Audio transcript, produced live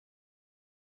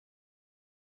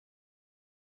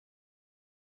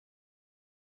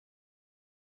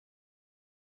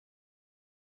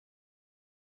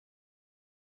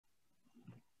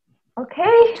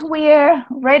Okay, we're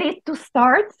ready to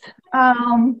start.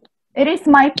 It is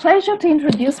my pleasure to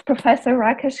introduce Professor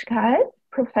Rakez.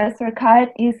 Professor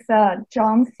Kayet is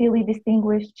John Seeley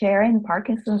Distinguished Chair in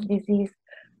Parkinson's Disease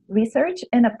Research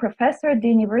and a professor at the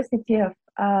University of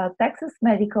Texas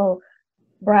Medical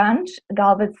Branch,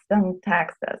 Galveston,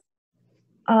 Texas.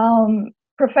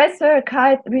 Professor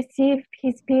Kayet received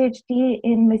his PhD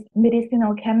in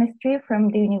medicinal chemistry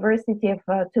from the University of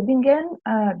Tübingen,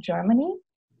 Germany.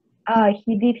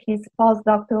 He did his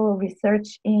postdoctoral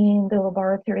research in the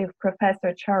laboratory of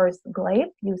Professor Charles Glaib,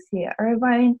 UC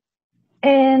Irvine,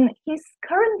 and his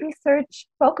current research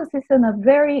focuses on a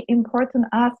very important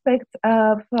aspect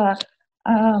of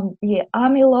the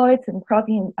amyloids and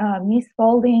protein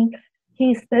misfolding.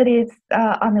 He studies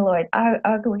amyloid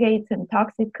aggregates and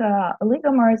toxic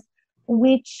oligomers,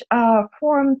 which are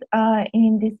formed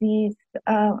in disease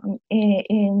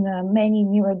in many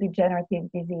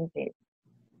neurodegenerative diseases.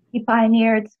 He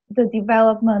pioneered the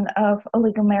development of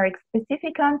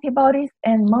oligomeric-specific antibodies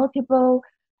and multiple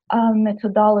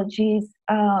methodologies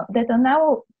that are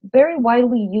now very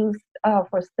widely used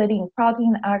for studying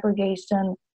protein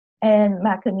aggregation and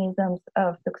mechanisms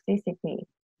of toxicity.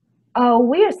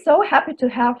 We are so happy to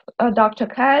have Dr.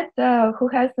 Kayet, who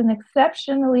has an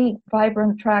exceptionally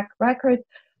vibrant track record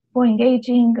for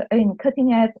engaging in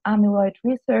cutting-edge amyloid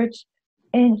research,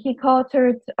 and he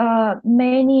co-authored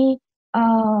many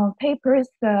papers.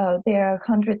 There are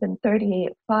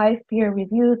 135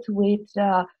 peer-reviewed with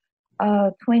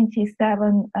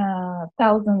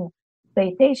 27,000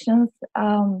 citations.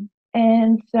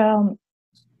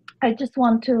 I just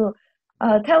want to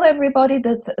tell everybody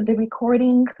that the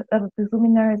recording of the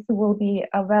ZOOMinars will be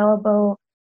available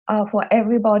for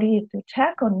everybody to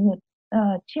check on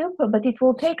YouTube, but it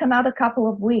will take another couple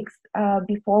of weeks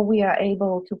before we are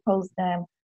able to post them.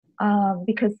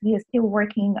 Because we are still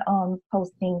working on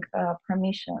posting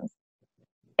permissions.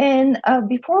 And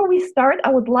before we start, I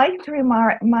would like to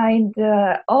remind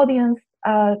the audience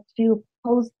to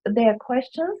post their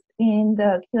questions in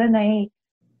the Q&A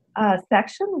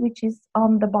section, which is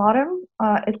on the bottom,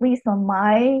 at least on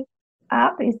my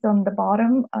app, is on the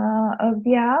bottom of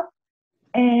the app.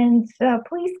 And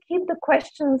please keep the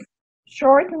questions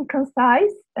short and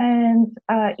concise and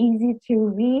easy to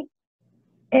read.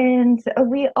 And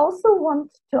we also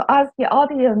want to ask the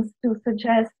audience to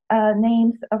suggest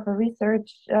names of a research,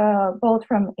 both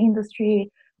from industry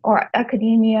or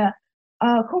academia,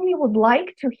 whom you would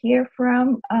like to hear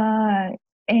from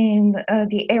in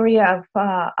the area of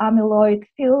amyloid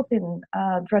field and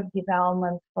drug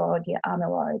development for the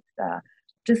amyloids.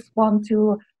 Just want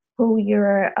to pull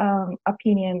your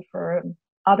opinion for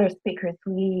other speakers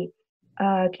we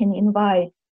can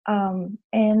invite.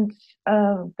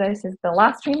 This is the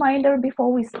last reminder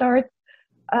before we start,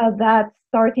 that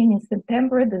starting in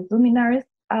September, the ZOOMinars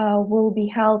will be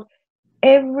held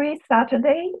every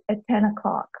Saturday at 10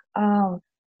 o'clock.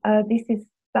 This is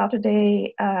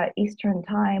Saturday Eastern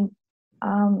Time.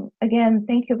 Again,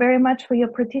 thank you very much for your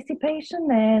participation,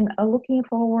 and looking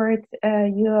forward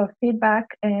your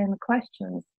feedback and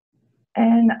questions.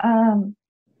 And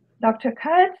Dr.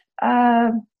 Kayet,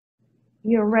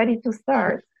 you're ready to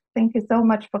start. Thank you so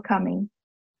much for coming.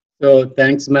 So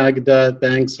thanks, Magda.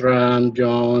 Thanks, Ran,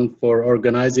 John, for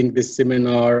organizing this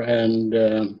seminar and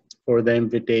for the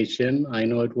invitation. I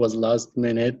know it was last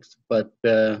minute, but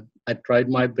I tried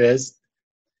my best.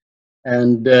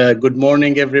 And good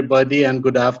morning, everybody, and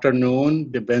good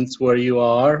afternoon, depends where you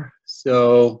are.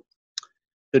 So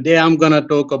today I'm going to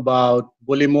talk about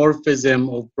polymorphism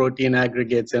of protein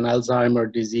aggregates in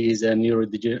Alzheimer's disease and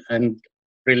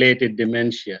related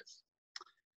dementias.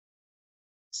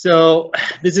 So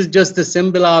this is just a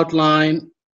simple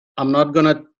outline. I'm not going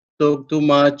to talk too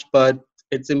much, but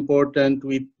it's important.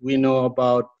 We know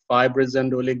about fibrils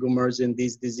and oligomers in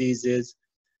these diseases.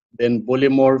 Then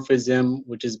polymorphism,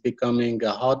 which is becoming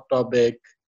a hot topic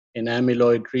in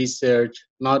amyloid research,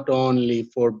 not only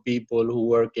for people who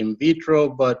work in vitro,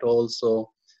 but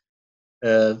also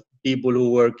people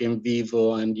who work in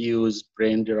vivo and use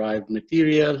brain-derived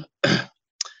material.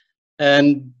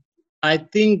 And I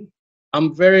think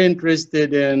I'm very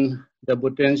interested in the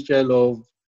potential of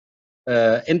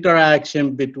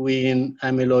interaction between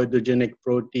amyloidogenic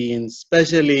proteins,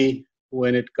 especially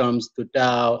when it comes to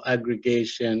tau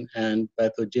aggregation and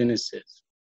pathogenesis.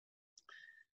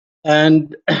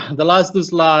 And the last two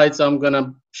slides, I'm going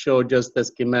to show just a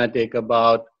schematic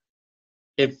about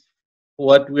if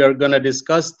what we are going to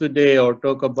discuss today or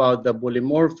talk about the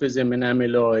polymorphism in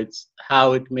amyloids,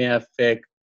 how it may affect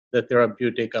the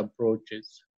therapeutic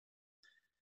approaches.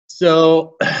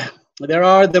 So there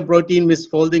are the protein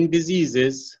misfolding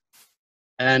diseases,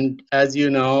 And as you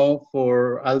know,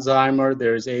 for Alzheimer,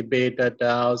 there's A beta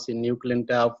tau, synuclein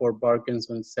tau for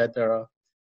Parkinson's, etc.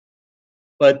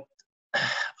 But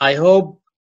I hope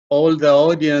all the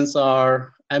audience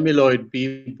are amyloid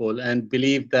people and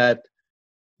believe that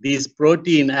these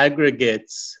protein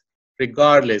aggregates,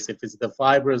 regardless if it's the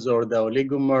fibers or the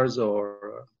oligomers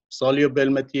or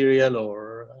soluble material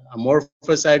or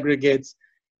amorphous aggregates,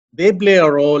 they play a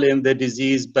role in the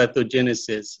disease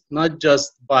pathogenesis, not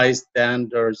just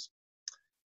bystanders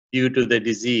due to the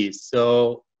disease.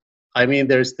 So, I mean,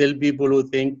 there's still people who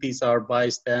think these are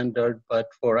bystander, but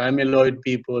for amyloid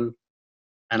people,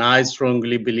 and I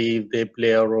strongly believe they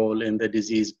play a role in the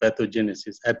disease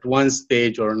pathogenesis at one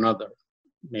stage or another.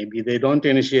 Maybe they don't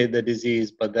initiate the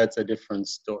disease, but that's a different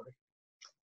story.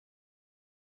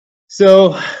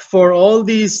 So for all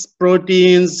these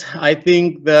proteins, I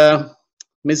think the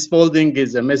misfolding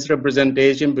is a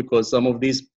misrepresentation because some of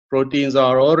these proteins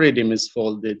are already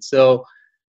misfolded. So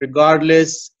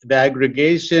regardless, the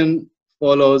aggregation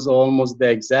follows almost the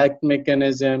exact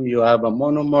mechanism. You have a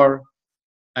monomer,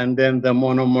 and then the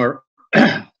monomer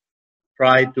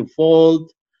try to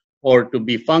fold or to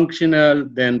be functional,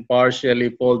 then partially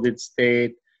folded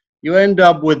state. You end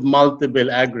up with multiple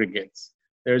aggregates.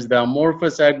 There's the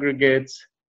amorphous aggregates,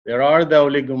 there are the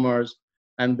oligomers,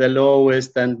 and the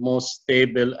lowest and most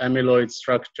stable amyloid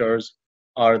structures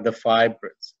are the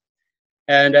fibrils.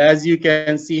 And as you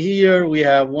can see here, we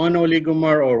have one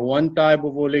oligomer or one type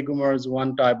of oligomers,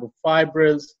 one type of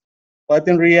fibrils. But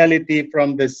in reality,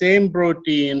 from the same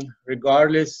protein,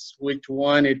 regardless which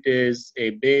one it is,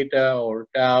 A beta or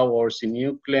tau or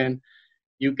synuclein,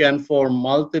 you can form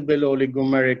multiple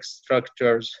oligomeric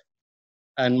structures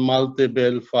and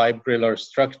multiple fibrillar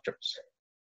structures.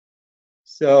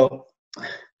 So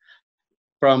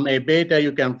from A beta,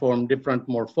 you can form different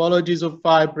morphologies of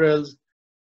fibrils.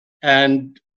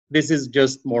 And this is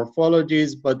just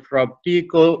morphologies, but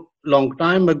Raptico long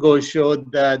time ago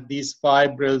showed that these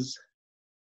fibrils,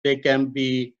 they can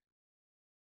be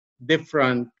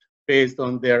different based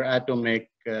on their atomic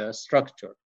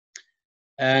structure.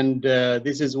 And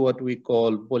this is what we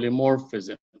call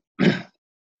polymorphism.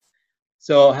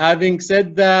 So having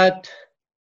said that,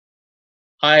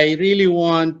 I really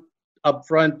want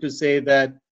upfront to say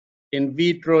that in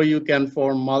vitro, you can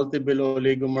form multiple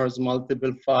oligomers,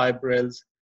 multiple fibrils,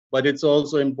 but it's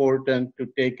also important to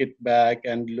take it back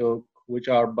and look which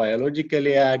are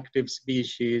biologically active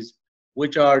species,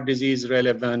 which are disease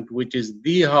relevant, which is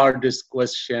the hardest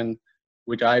question,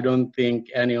 which I don't think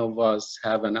any of us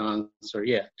have an answer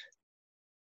yet.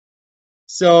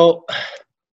 So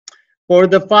for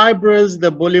the fibrils,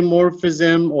 the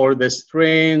polymorphism or the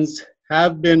strains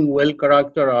have been well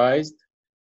characterized.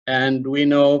 And we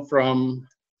know from,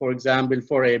 for example,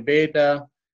 for A beta,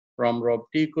 from Rob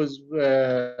Tico's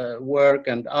work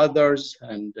and others,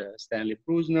 and Stanley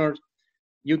Prusner's,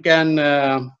 you can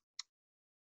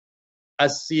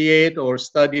associate or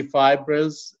study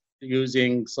fibrils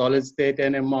using solid-state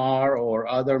NMR or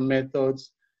other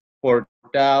methods. For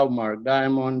tau, Mark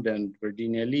Diamond and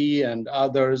Virginia Lee and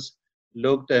others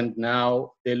looked, and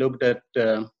now they looked at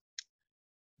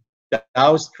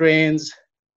tau strains.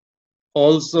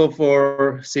 Also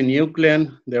for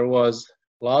synuclein, there was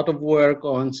a lot of work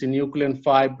on synuclein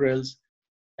fibrils.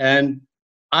 And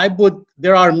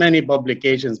there are many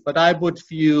publications, but I put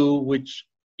few which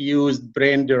used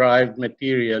brain-derived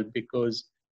material because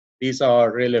these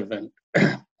are relevant.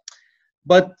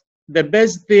 But the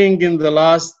best thing in the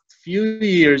last few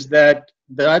years that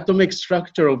the atomic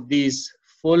structure of these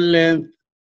full-length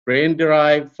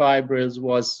brain-derived fibrils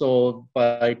was solved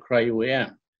by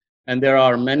cryo-EM. And there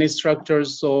are many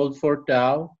structures solved for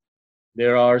tau.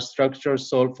 There are structures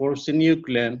solved for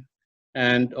synuclein.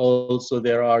 And also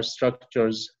there are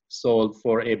structures solved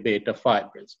for A beta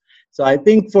fibrils. So I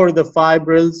think for the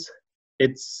fibrils,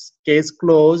 it's case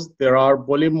closed. There are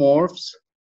polymorphs.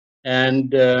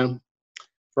 And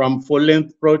from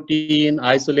full-length protein,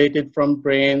 isolated from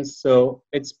brains. So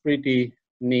it's pretty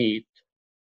neat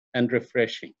and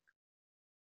refreshing.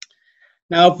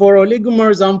 Now, for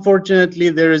oligomers, unfortunately,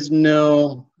 there is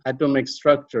no atomic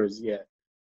structures yet.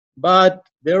 But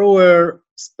there were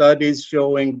studies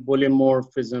showing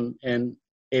polymorphism in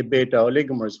A beta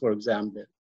oligomers, for example.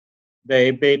 The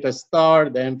A beta star,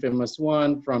 the infamous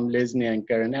one from Lesney and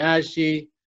Karen Ashe.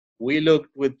 We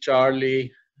looked with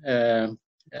Charlie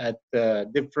at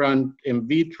different in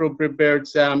vitro prepared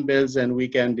samples, and we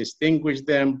can distinguish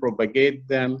them, propagate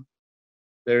them.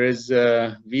 There is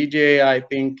VJ, I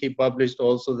think he published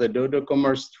also the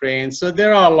Dodocomer strain. So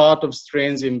there are a lot of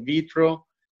strains in vitro,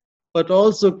 but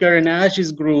also Karen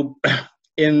Ashe's group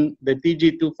in the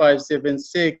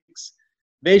TG2576,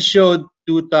 they showed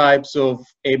two types of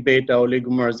A-beta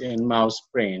oligomers in mouse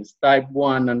brains, type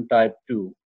 1 and type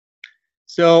 2.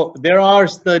 So there are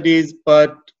studies,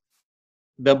 but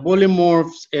the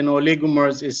polymorphs in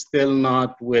oligomers is still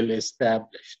not well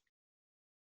established.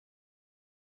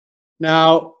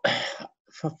 Now,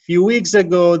 a few weeks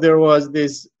ago, there was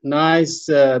this nice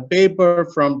paper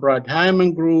from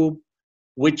Proteinopathies group,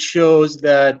 which shows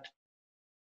that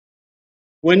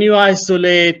when you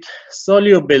isolate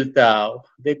soluble tau,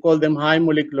 they call them high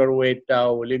molecular weight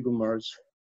tau oligomers,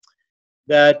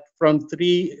 that from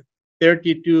 30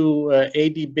 to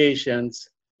 80 patients,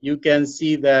 you can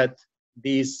see that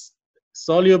these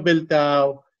soluble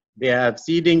tau, they have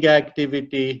seeding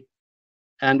activity,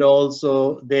 and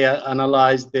also they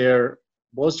analyze their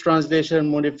post-translation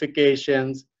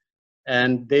modifications,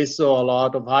 and they saw a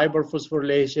lot of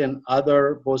hyperphosphorylation,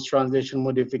 other post-translation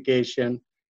modification,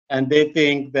 and they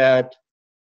think that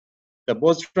the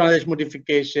post-translation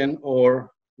modification,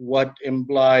 or what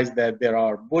implies that there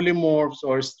are polymorphs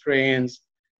or strains,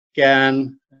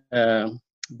 can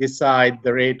decide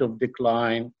the rate of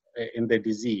decline in the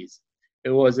disease.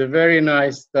 It was a very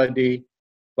nice study,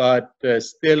 but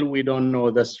still we don't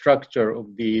know the structure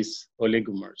of these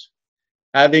oligomers.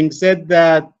 Having said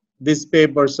that, this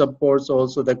paper supports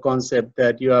also the concept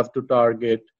that you have to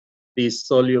target these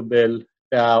soluble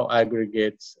tau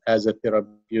aggregates as a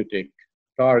therapeutic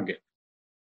target.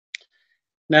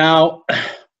 Now,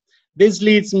 this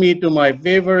leads me to my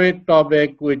favorite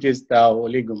topic, which is tau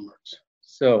oligomers.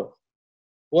 So,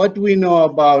 what we know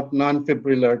about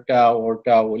non-fibrillar tau or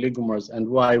tau oligomers and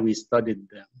why we studied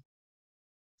them.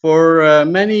 For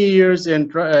many years,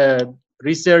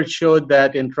 research showed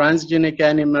that in transgenic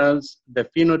animals, the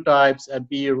phenotypes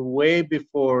appear way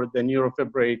before the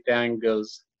neurofibrillary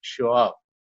tangles show up.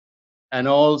 And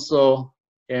also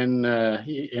in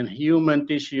human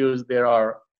tissues, there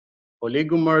are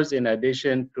oligomers in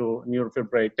addition to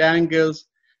neurofibrillary tangles.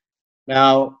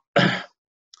 Now,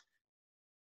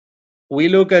 we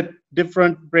look at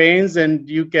different brains, and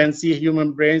you can see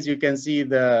human brains, you can see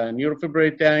the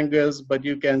neurofibrillary tangles, but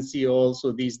you can see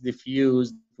also these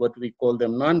diffused, what we call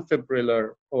them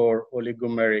non-fibrillar or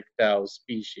oligomeric tau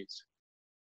species.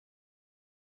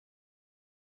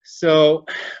 So,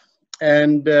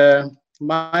 and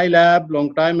my lab,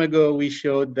 long time ago, we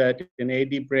showed that in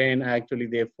AD brain, actually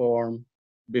they form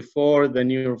before the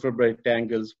neurofibrillary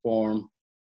tangles form.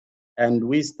 And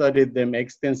we studied them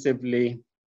extensively.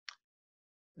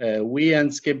 We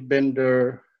and Skip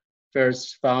Binder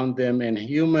first found them in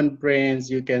human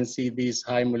brains. You can see these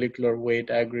high molecular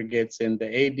weight aggregates in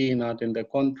the AD, not in the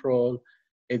control.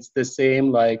 It's the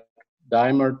same like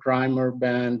dimer-trimer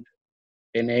band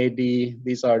in AD.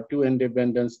 These are two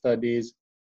independent studies.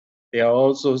 They are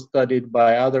also studied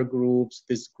by other groups.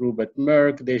 This group at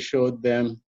Merck, they showed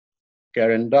them.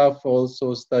 Karen Duff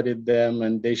also studied them,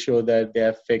 and they show that they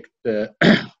affect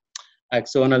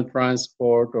axonal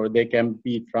transport, or they can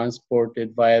be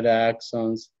transported via the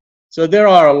axons. So there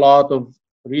are a lot of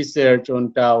research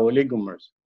on tau oligomers.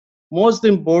 Most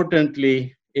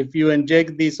importantly, if you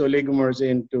inject these oligomers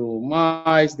into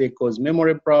mice, they cause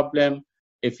memory problem.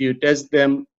 If you test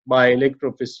them by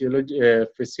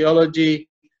electrophysiology,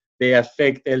 they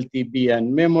affect LTB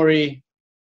and memory.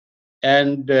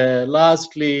 And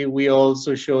lastly, we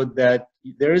also showed that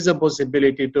there is a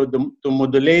possibility to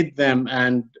modulate them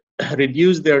and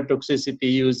reduce their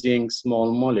toxicity using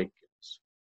small molecules.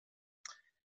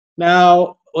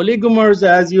 Now, oligomers,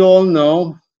 as you all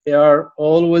know, they are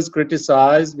always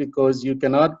criticized because you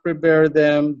cannot prepare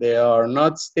them, they are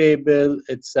not stable,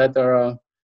 etc.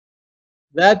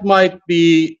 That might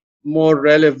be more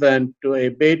relevant to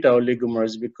A-beta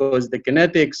oligomers because the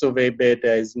kinetics of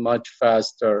A-beta is much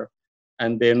faster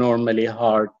and they're normally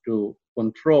hard to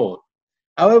control.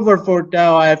 However, for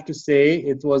tau, I have to say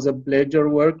it was a pleasure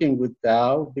working with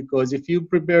tau, because if you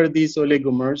prepare these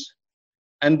oligomers,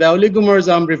 and the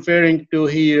oligomers I'm referring to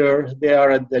here, they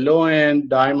are at the low end,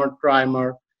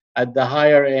 dimer-trimer. At the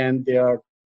higher end, they are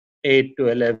 8 to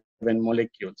 11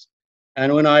 molecules.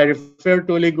 And when I refer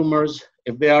to oligomers,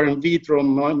 if they are in vitro,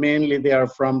 mainly they are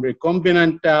from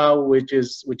recombinant tau, which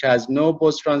has no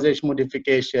post-translation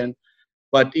modification.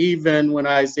 But even when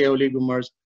I say oligomers,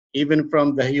 even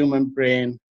from the human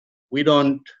brain, we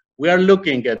are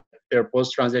looking at their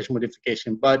post-translation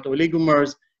modification, but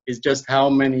oligomers is just how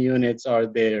many units are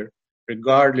there,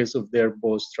 regardless of their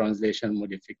post-translation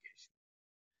modification.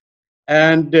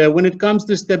 And when it comes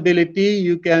to stability,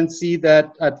 you can see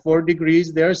that at 4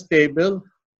 degrees, they're stable.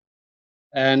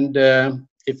 And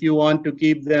if you want to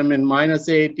keep them in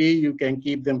 -80, you can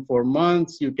keep them for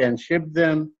months, you can ship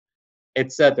them,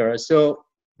 etc. So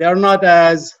they're not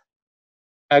as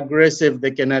aggressive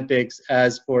the kinetics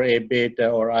as for A beta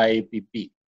or IAPP.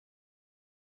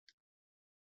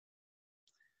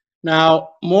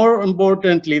 Now, more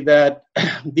importantly, that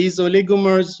these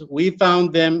oligomers, we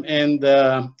found them in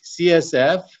the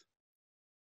CSF.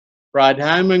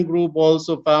 Hyman group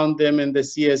also found them in the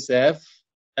CSF,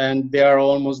 and they are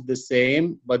almost the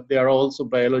same, but they are also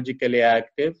biologically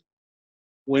active.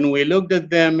 When we looked at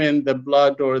them in the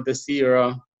blood or the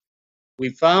serum, we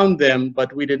found them,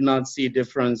 but we did not see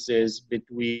differences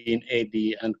between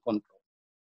AD and control.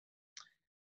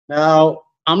 Now,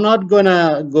 I'm not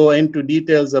gonna go into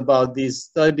details about these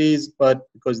studies, but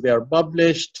because they are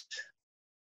published.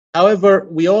 However,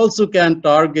 we also can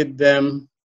target them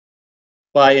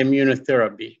by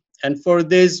immunotherapy. And for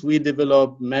this, we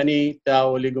developed many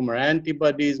tau oligomer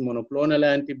antibodies, monoclonal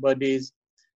antibodies.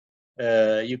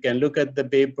 You can look at the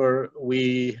paper.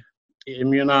 We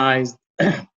immunized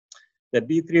the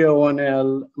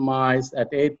B301L mice at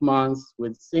 8 months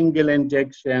with single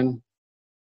injection,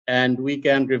 and we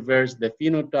can reverse the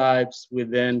phenotypes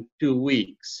within 2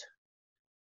 weeks.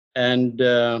 And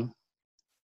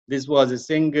this was a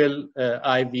single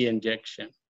IV injection.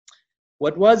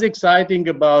 What was exciting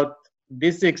about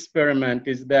this experiment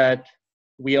is that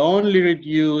we only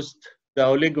reduced the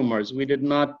oligomers. We did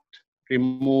not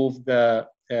remove the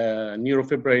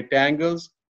neurofibrillary tangles,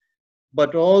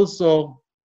 but also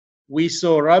we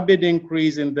saw rapid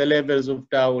increase in the levels of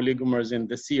tau oligomers in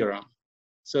the serum.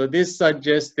 So this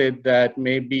suggested that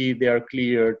maybe they are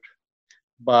cleared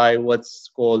by what's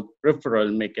called peripheral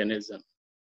mechanism.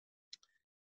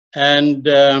 And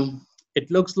it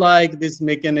looks like this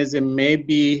mechanism may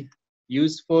be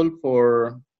useful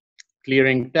for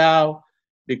clearing tau,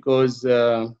 because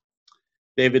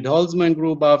David Holzman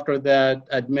group after that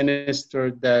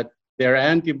administered their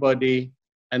antibody,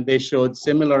 and they showed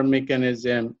similar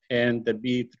mechanism in the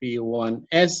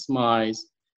B31S mice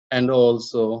and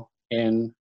also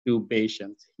in 2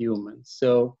 patients, humans.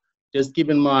 So just keep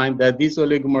in mind that these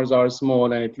oligomers are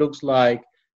small, and it looks like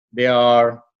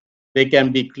they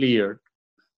can be cleared.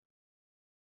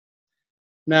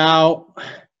 Now,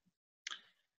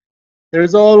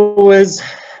 there's always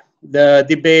the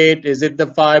debate, is it the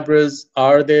fibrils?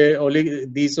 Are they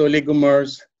these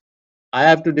oligomers? I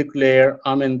have to declare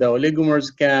I'm in the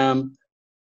oligomers camp,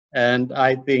 and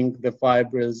I think the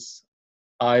fibrils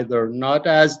either not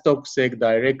as toxic,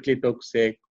 directly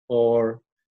toxic, or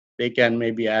they can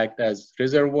maybe act as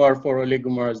reservoir for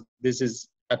oligomers. This is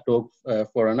a talk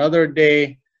for another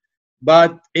day.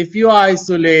 But if you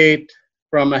isolate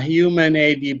from a human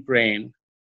AD brain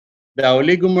the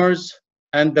oligomers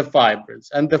and the fibrils,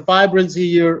 and the fibrils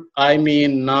here, I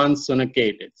mean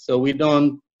non-sonicated, so we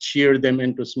don't shear them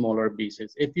into smaller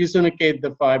pieces. If you sonicate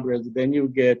the fibrils, then you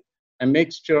get a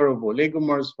mixture of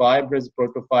oligomers, fibrils,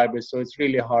 protofibrils, so it's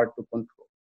really hard to control.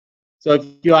 So if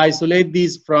you isolate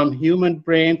these from human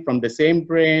brain, from the same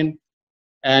brain,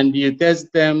 and you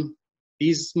test them,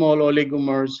 these small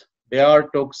oligomers, they are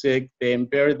toxic, they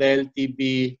impair the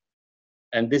LTB,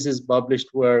 and this is published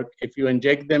work. If you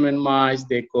inject them in mice,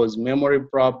 they cause memory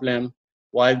problem,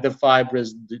 while the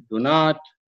fibrils do not.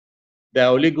 The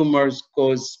oligomers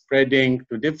cause spreading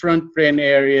to different brain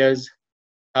areas.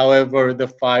 However, the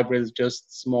fibrils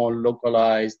just small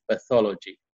localized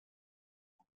pathology.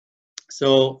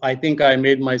 So I think I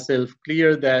made myself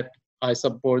clear that I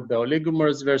support the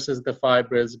oligomers versus the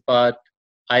fibrils, but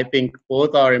I think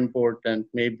both are important,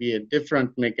 maybe at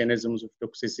different mechanisms of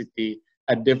toxicity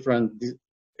at different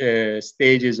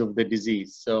stages of the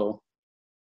disease. So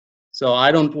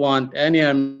I don't want any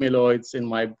amyloids in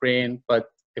my brain, but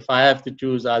if I have to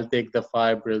choose, I'll take the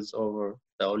fibrils over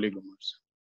the oligomers.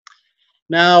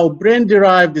 Now,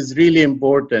 brain-derived is really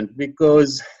important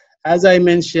because, as I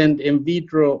mentioned, in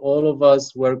vitro, all of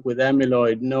us work with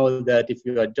amyloid, know that if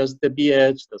you adjust the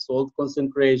pH, the salt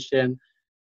concentration,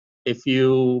 if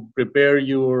you prepare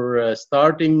your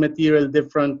starting material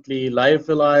differently,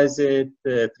 lyophilize it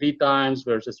 3 times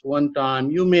versus 1 time,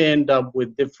 you may end up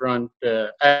with different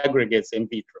aggregates in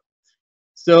vitro.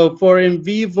 So for in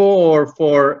vivo or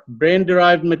for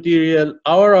brain-derived material,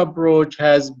 our approach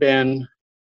has been,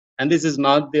 and this is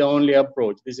not the only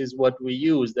approach, this is what we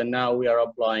used, and now we are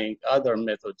applying other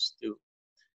methods too.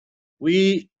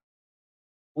 We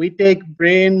take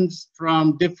brains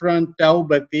from different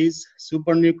taupathies,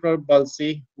 supernuclear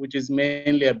palsy, which is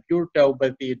mainly a pure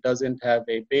taupathy, it doesn't have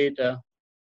a beta.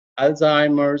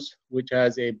 Alzheimer's, which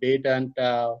has a beta and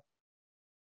tau.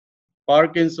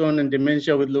 Parkinson and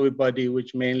dementia with Lewy body,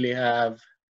 which mainly have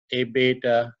a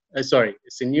beta,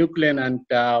 synuclein and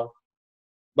tau.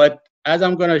 But as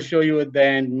I'm going to show you at the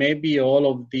end, maybe all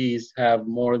of these have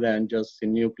more than just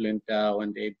synuclein tau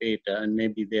and A beta, and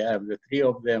maybe they have the 3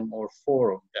 of them or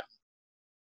 4 of them.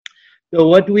 So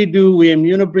what we do, we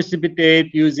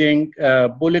immunoprecipitate using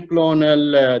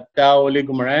polyclonal tau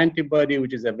oligomer antibody,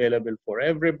 which is available for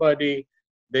everybody.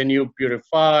 Then you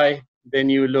purify, then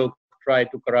you try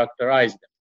to characterize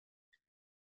them.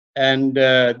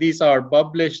 And these are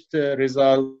published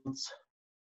results.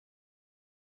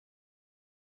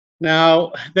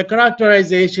 Now, the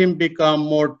characterization become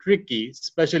more tricky,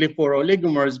 especially for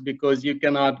oligomers, because you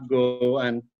cannot go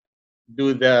and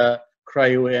do the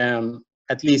cryo-EM.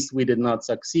 At least we did not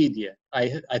succeed yet.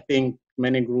 I think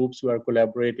many groups who are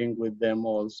collaborating with them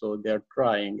also, they're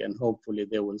trying, and hopefully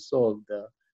they will solve the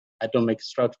atomic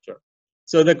structure.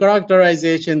 So the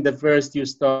characterization, the first you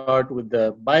start with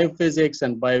the biophysics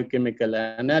and biochemical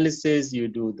analysis. You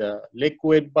do the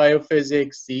liquid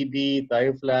biophysics, CD,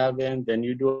 thioflavin, then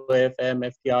you do AFM,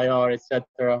 FTIR,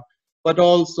 etc. But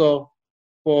also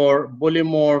for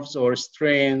polymorphs or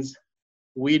strains,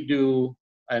 we do,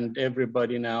 and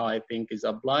everybody now I think is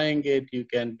applying it, you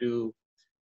can do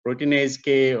proteinase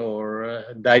K or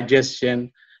digestion.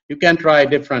 You can try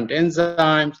different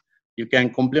enzymes. You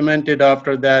can complement it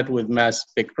after that with mass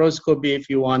spectroscopy if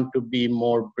you want to be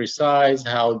more precise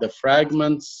how the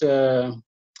fragments,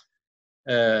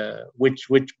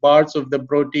 which parts of the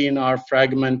protein are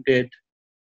fragmented.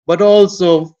 But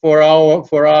also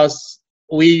for us,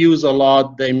 we use a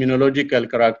lot the immunological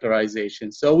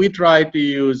characterization. So we try to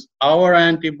use our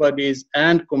antibodies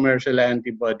and commercial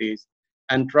antibodies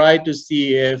and try to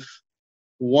see if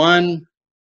one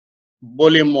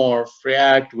polymorph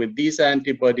react with these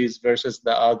antibodies versus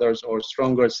the others, or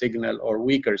stronger signal or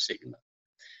weaker signal.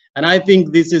 And I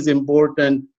think this is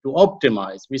important to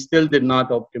optimize. We still did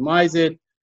not optimize it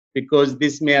because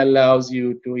this may allows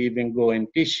you to even go in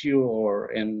tissue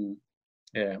or in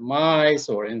mice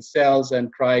or in cells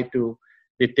and try to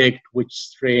detect which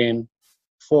strain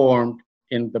formed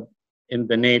in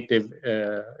the native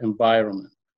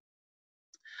environment.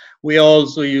 We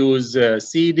also use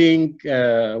seeding.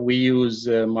 We use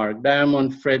Mark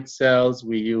Diamond Fred cells.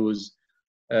 We use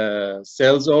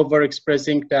cells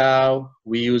overexpressing tau.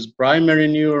 We use primary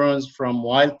neurons from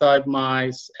wild-type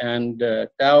mice and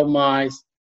tau mice.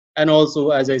 And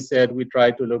also, as I said, we try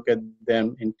to look at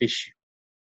them in tissue.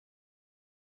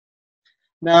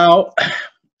 Now,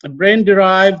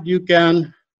 brain-derived, you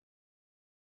can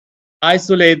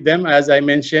isolate them, as I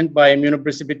mentioned, by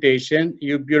immunoprecipitation.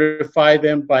 You purify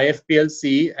them by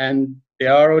FPLC, and they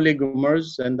are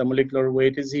oligomers, and the molecular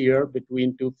weight is here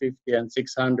between 250 and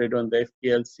 600 on the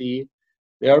FPLC.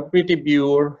 They are pretty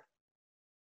pure.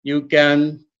 You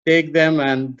can take them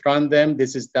and run them.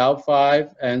 This is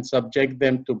tau5, and subject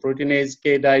them to proteinase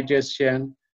K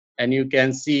digestion. And you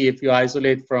can see if you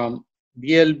isolate from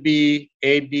DLB,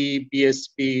 AD,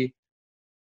 PSP,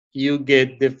 you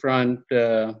get different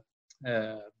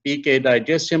PK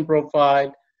digestion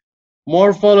profile.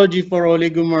 Morphology for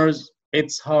oligomers,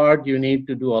 it's hard. You need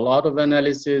to do a lot of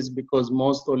analysis because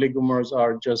most oligomers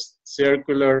are just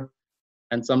circular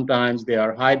and sometimes they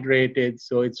are hydrated.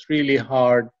 So it's really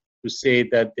hard to say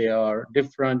that they are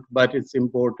different, but it's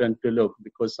important to look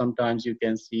because sometimes you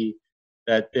can see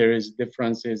that there is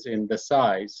differences in the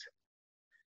size.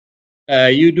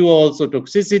 You do also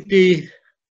toxicity.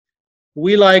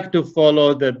 We like to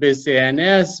follow the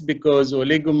BCNS because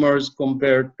oligomers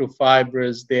compared to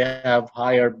fibers, they have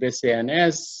higher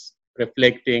BCNS,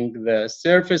 reflecting the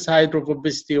surface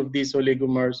hydrophobicity of these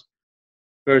oligomers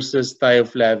versus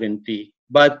thioflavin T.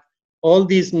 But all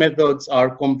these methods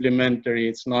are complementary.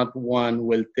 It's not one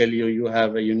will tell you you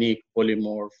have a unique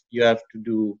polymorph. You have to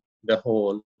do the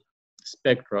whole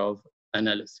spectra of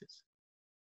analysis.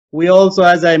 We also,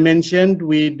 as I mentioned,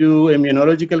 we do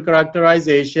immunological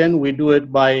characterization. We do it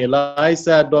by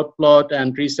ELISA dot plot,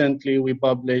 and recently we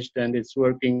published, and it's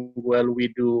working well. We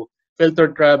do filter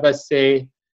trap assay,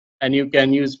 and you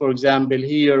can use, for example,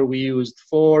 here we used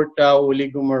 4 tau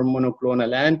oligomer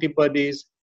monoclonal antibodies.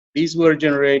 These were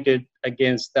generated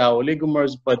against tau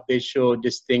oligomers, but they show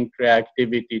distinct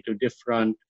reactivity to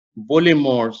different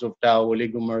polymorphs of tau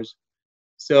oligomers.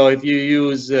 So if you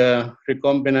use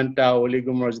recombinant tau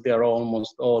oligomers, they are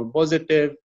almost all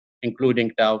positive,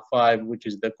 including tau5, which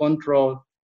is the control.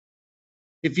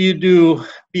 If you do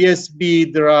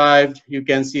PSB derived, you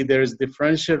can see there's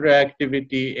differential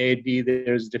reactivity, AD,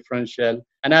 there's differential.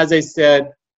 And as I said,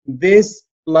 this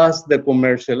plus the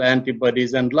commercial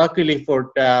antibodies, and luckily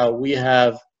for tau, we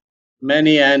have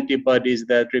many antibodies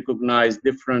that recognize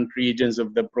different regions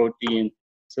of the protein.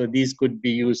 So these could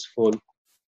be useful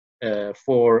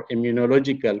for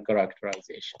immunological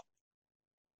characterization.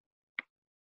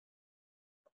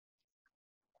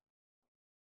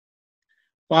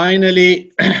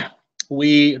 Finally,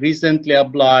 we recently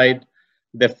applied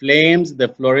the FLAMES, the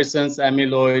fluorescence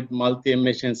amyloid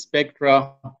multi-emission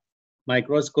spectra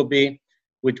microscopy,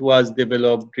 which was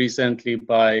developed recently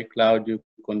by Claudio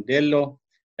Condello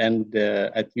and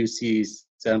at UC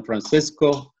San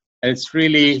Francisco. And it's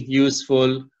really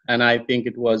useful, and I think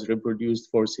it was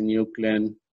reproduced for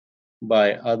synuclein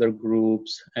by other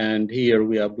groups. And here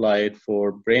we apply it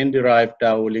for brain-derived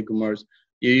tau oligomers.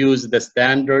 You use the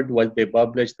standard, what they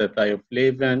published, the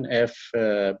thioflavin,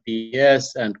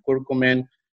 FPS, and curcumin.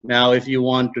 Now, if you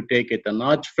want to take it a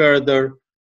notch further,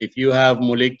 if you have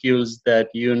molecules that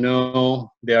you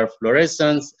know they are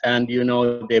fluorescents and you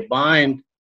know they bind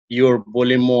your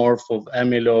polymorph of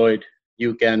amyloid,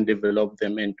 you can develop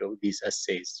them into these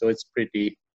assays. So it's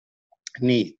pretty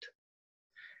neat.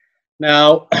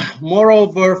 Now,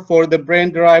 moreover, for the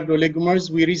brain-derived oligomers,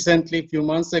 we recently, a few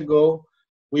months ago,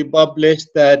 we published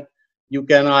that you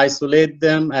can isolate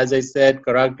them, as I said,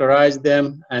 characterize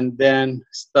them, and then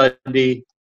study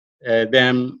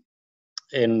them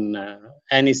in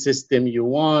any system you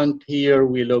want. Here,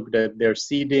 we looked at their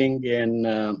seeding in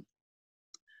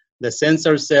the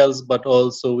sensor cells, but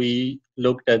also we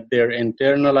looked at their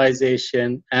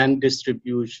internalization and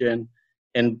distribution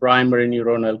in primary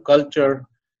neuronal culture.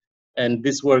 And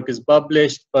this work is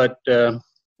published, but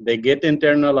they get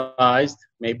internalized,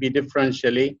 maybe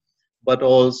differentially, but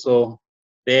also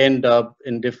they end up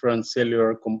in different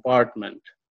cellular compartment.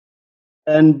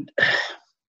 And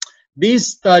these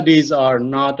studies are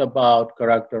not about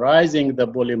characterizing the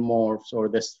polymorphs or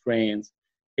the strains.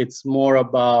 It's more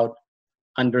about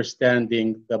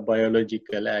understanding the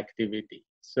biological activity.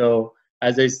 So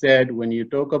as I said, when you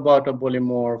talk about a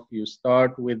polymorph, you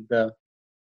start with the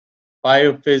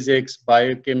biophysics,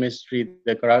 biochemistry,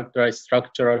 the characterized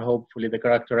structural, hopefully the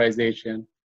characterization.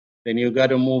 Then you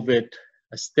got to move it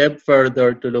a step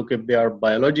further to look if they are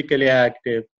biologically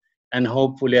active, and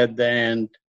hopefully at the end,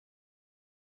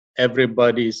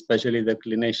 everybody, especially the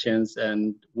clinicians,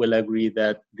 and will agree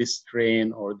that this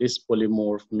strain or this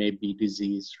polymorph may be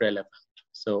disease relevant.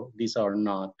 So these are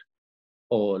not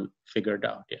all figured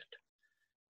out yet.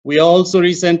 We also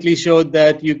recently showed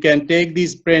that you can take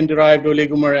these brain-derived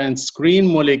oligomer and screen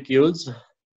molecules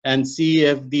and see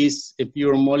if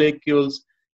your molecules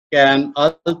can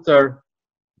alter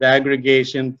the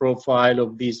aggregation profile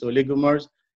of these oligomers.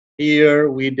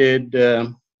 Here we did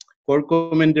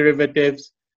curcumin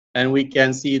derivatives, and we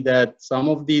can see that some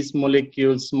of these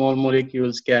molecules, small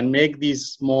molecules, can make these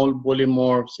small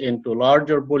polymorphs into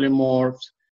larger polymorphs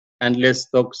and less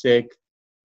toxic.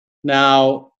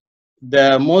 Now,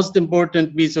 the most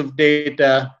important piece of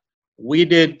data, we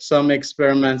did some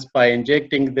experiments by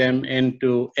injecting them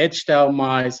into HTAU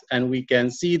mice, and we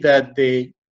can see that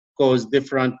they cause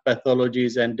different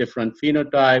pathologies and different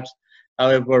phenotypes.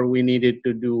 However, we needed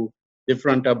to do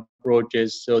different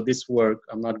approaches. So this work,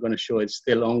 I'm not going to show, it's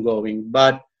still ongoing,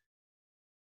 but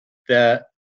the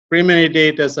preliminary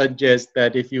data suggests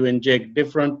that if you inject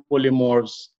different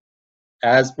polymorphs,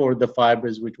 as for the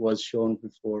fibers which was shown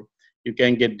before, you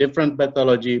can get different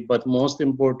pathology, but most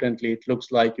importantly, it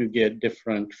looks like you get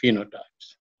different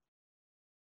phenotypes.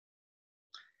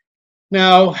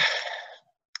 Now, I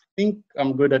think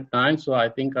I'm good at time, so I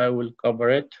think I will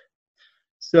cover it.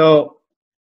 So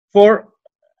for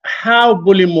how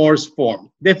polymorphs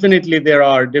form, definitely there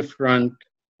are different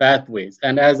pathways.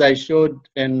 And as I showed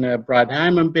in Brad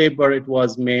Hyman paper, it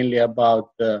was mainly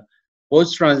about the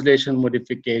post-translation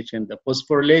modification, the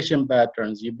phosphorylation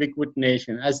patterns,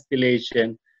 ubiquitination,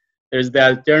 acetylation. There's the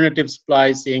alternative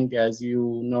splicing. As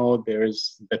you know,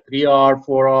 there's the 3R,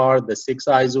 4R, the 6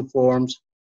 isoforms.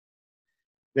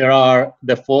 There are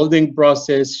the folding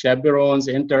process, chaperones,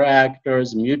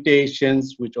 interactors,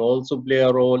 mutations, which also play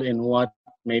a role in what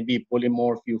maybe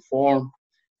polymorph you form,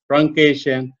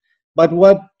 truncation. But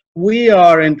what we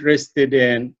are interested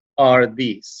in are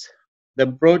these. The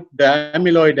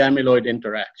amyloid-amyloid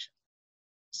interaction.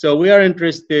 So we are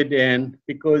interested in,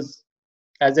 because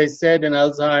as I said in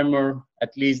Alzheimer, at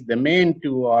least the main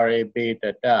two are A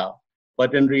beta tau,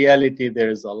 but in reality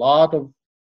there's a lot of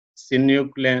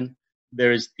synuclein,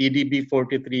 there is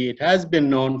TDP43. It has been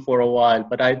known for a while,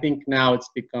 but I think now it's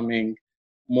becoming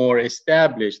more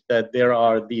established that there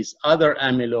are these other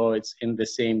amyloids in the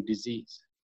same disease.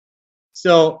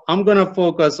 So I'm gonna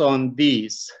focus on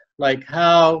these, like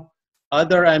how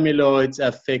other amyloids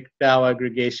affect tau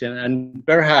aggregation, and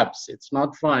perhaps it's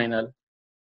not final,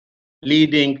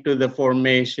 leading to the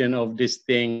formation of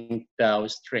distinct tau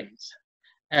strains.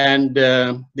 And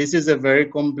this is a very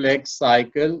complex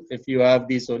cycle. If you have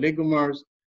these oligomers,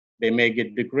 they may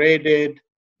get degraded,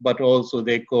 but also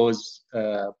they cause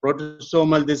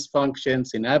protosomal dysfunction,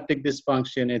 synaptic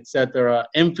dysfunction, etc.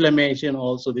 Inflammation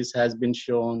also, this has been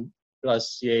shown to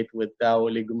associate with tau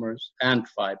oligomers and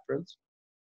fibrils.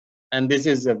 And this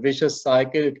is a vicious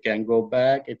cycle, it can go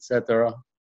back, etc.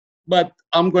 But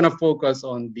I'm going to focus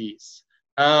on these,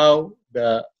 how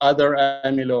the other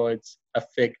amyloids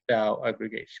affect tau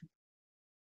aggregation.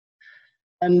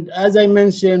 And as I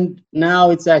mentioned,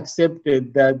 now it's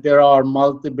accepted that there are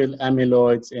multiple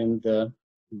amyloids in the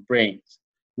brains,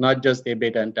 not just A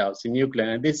beta and tau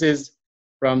synuclein. And this is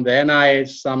from the NIH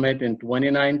summit in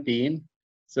 2019.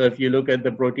 So if you look at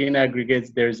the protein aggregates,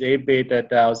 there's A beta,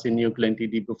 tau synuclein,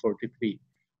 TDP43.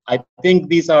 I think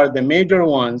these are the major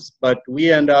ones, but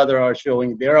we and others are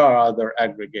showing there are other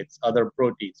aggregates, other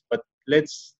proteins. But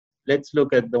let's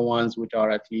look at the ones which are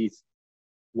at least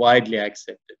widely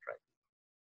accepted, right?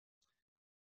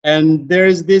 And there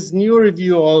is this new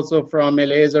review also from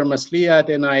Eliezer Maslia at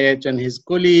NIH and his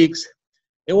colleagues.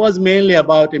 It was mainly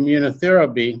about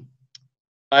immunotherapy.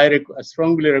 I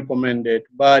strongly recommend it,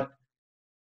 but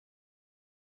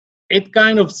it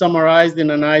kind of summarized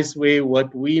in a nice way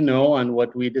what we know and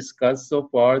what we discussed so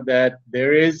far, that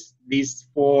there is these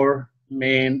 4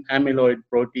 main amyloid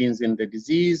proteins in the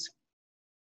disease.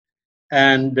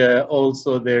 And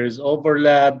also there is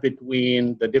overlap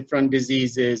between the different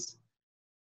diseases.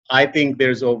 I think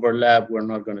there's overlap. We're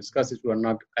not going to discuss it. We're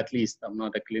not, at least I'm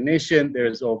not a clinician.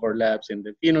 There's overlaps in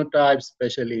the phenotypes,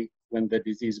 especially when the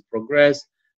disease progresses,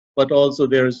 but also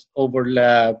there's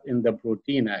overlap in the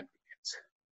protein aggregates.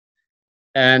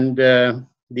 And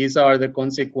these are the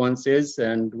consequences.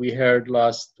 And we heard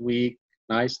last week,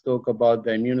 nice talk about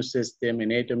the immune system,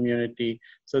 innate immunity.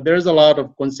 So there's a lot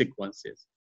of consequences.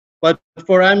 But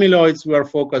for amyloids, we are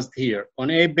focused here on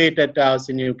A beta, tau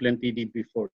synuclein,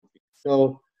 TDP43.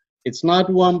 So it's not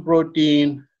one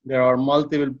protein, there are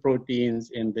multiple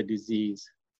proteins in the disease,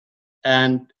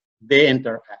 and they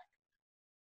interact.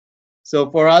 So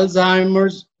for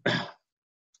Alzheimer's,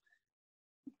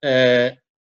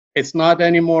 it's not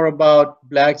anymore about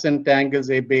blacks and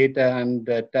tangles, A beta and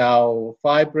tau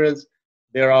fibrils.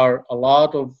 There are a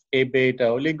lot of A beta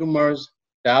oligomers,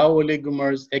 tau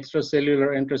oligomers,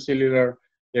 extracellular, intracellular,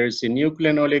 there's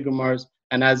synuclein oligomers.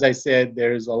 And as I said,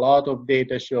 there's a lot of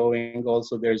data showing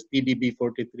also there's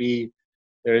TDP43,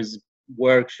 there's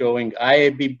work showing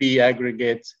IABP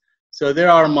aggregates. So there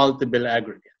are multiple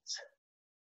aggregates.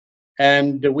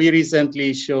 And we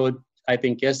recently showed, I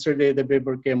think yesterday the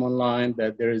paper came online,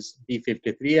 that there's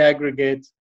P53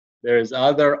 aggregates. There's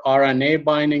other RNA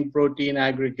binding protein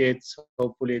aggregates.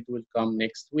 Hopefully it will come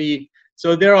next week.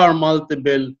 So there are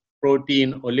multiple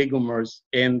protein oligomers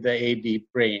in the AD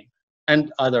brain and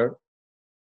other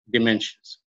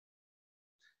dimensions.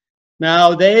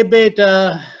 Now the A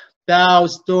beta tau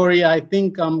story, I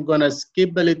think I'm gonna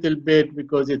skip a little bit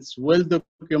because it's well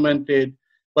documented,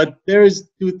 but there is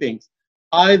 2 things.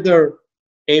 Either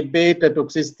A beta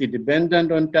toxicity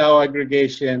dependent on tau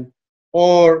aggregation,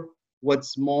 or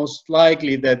what's most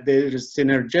likely that there is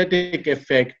synergetic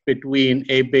effect between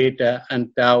A beta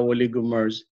and tau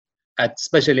oligomers,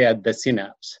 especially at the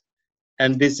synapse.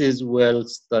 And this is well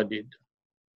studied.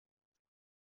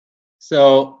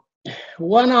 So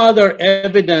one other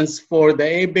evidence for the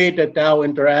A beta tau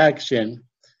interaction,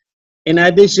 in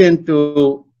addition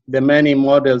to the many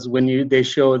models when they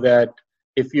show that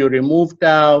if you remove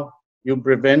tau, you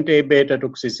prevent A beta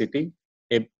toxicity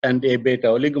and A beta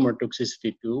oligomer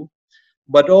toxicity too.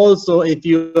 But also if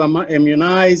you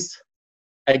immunize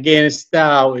against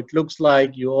tau, it looks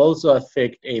like you also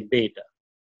affect A beta.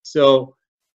 So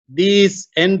these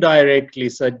indirectly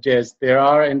suggest there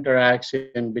are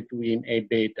interaction between A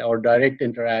beta, or direct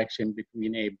interaction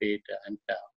between A beta and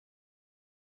tau.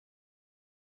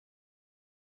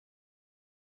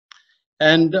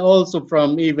 And also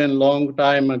from even long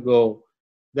time ago,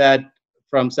 that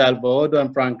from Salvo-Odo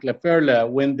and Frank Laferla,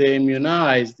 when they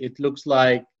immunized, it looks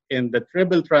like in the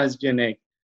triple transgenic,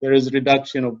 there is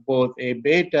reduction of both A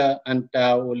beta and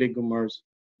tau oligomers.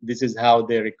 This is how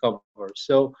they recover.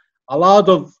 So a lot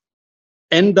of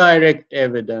indirect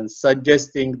evidence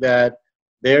suggesting that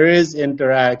there is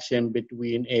interaction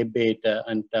between A beta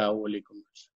and tau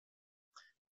oligomers.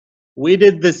 We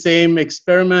did the same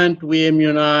experiment. We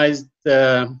immunized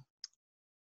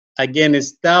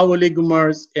against tau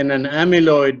oligomers in an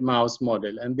amyloid mouse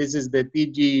model. And this is the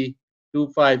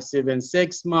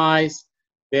TG2576 mice.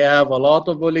 They have a lot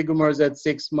of oligomers at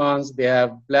 6 months. They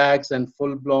have blacks and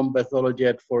full-blown pathology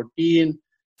at 14.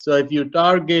 So if you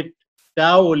target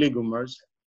tau oligomers,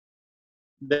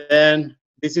 then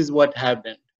this is what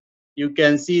happened. You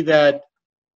can see that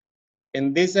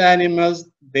in these animals,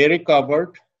 they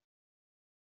recovered,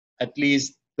 at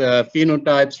least the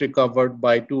phenotypes recovered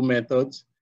by two methods.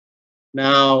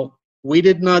 Now, we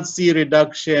did not see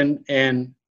reduction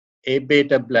in A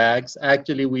beta blacks.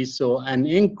 Actually, we saw an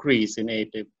increase in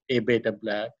A beta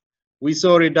black. We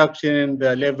saw reduction in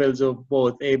the levels of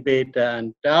both A beta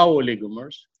and tau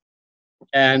oligomers.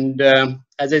 And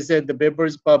as I said, the paper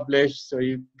is published, so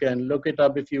you can look it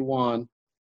up if you want.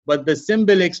 But the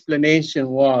simple explanation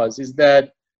is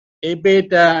that A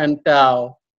beta and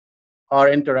tau are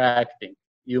interacting.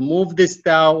 You move these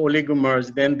tau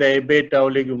oligomers, then the A beta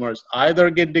oligomers either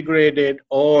get degraded,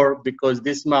 or because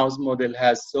this mouse model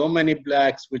has so many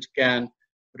blacks which can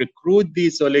recruit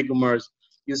these oligomers,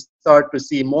 you start to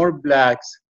see more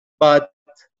blacks, but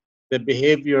the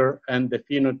behavior and the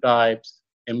phenotypes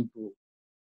improve.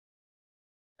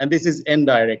 And this is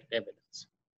indirect evidence.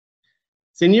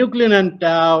 Synuclein and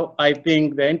tau, I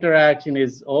think the interaction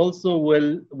is also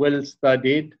well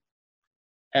studied.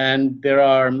 And there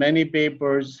are many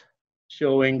papers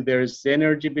showing there's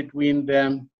synergy between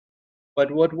them. But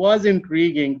what was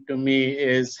intriguing to me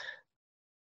is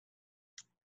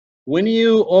when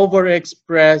you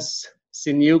overexpress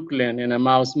synuclein in a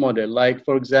mouse model, like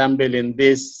for example in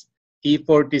this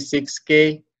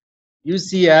E46K, you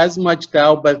see as much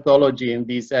tau pathology in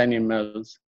these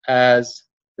animals as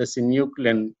the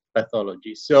synuclein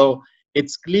pathology. So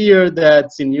it's clear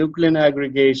that synuclein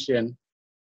aggregation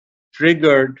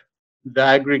triggered the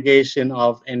aggregation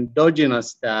of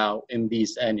endogenous tau in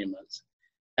these animals.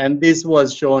 And this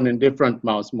was shown in different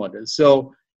mouse models.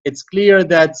 So it's clear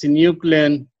that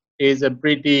synuclein is a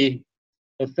pretty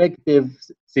effective,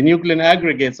 synuclein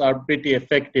aggregates are pretty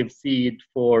effective feed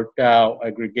for tau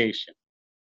aggregation.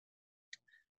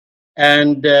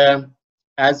 And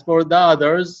as for the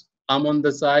others, I'm on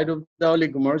the side of the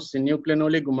oligomers, synuclein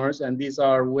oligomers, and these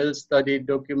are well studied,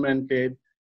 documented.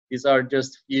 These are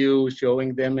just few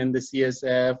showing them in the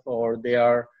CSF, or they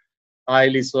are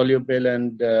highly soluble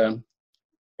and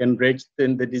enriched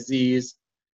in the disease.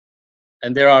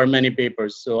 And there are many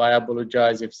papers, so I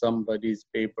apologize if somebody's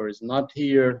paper is not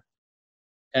here.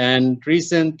 And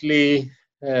recently,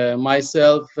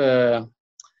 myself,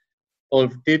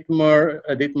 Ulf Dietmar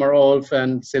Ulf,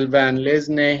 and Sylvain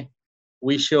Lesne,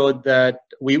 we showed that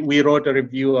we wrote a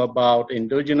review about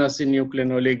endogenous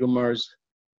synuclein oligomers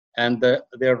and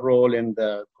their role in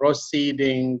the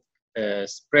cross-seeding,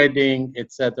 spreading,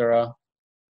 etc.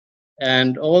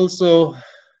 And also, I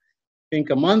think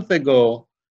a month ago,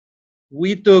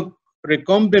 we took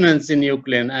recombinant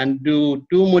synuclein and do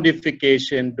two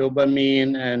modification,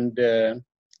 dopamine and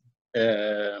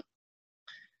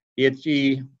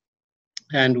DHE,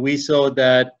 and we saw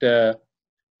that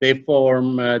they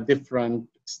form different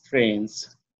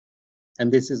strains. And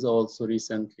this is also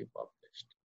recently published.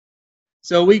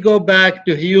 So we go back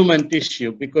to human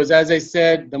tissue because, as I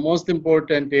said, the most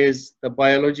important is the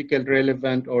biological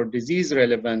relevant or disease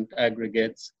relevant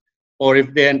aggregates, or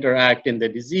if they interact in the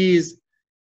disease.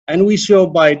 And we show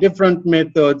by different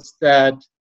methods that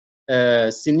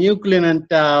synuclein and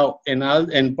tau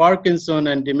in Parkinson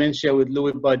and dementia with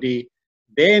Lewy body,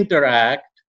 they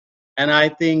interact. And I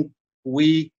think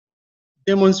we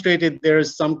demonstrated there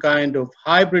is some kind of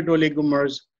hybrid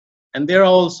oligomers. And there are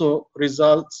also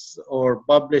results or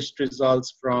published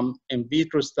results from in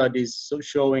vitro studies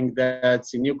showing that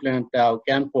synuclein and tau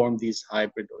can form these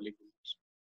hybrid oligomers.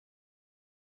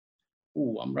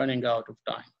 Ooh, I'm running out of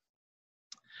time.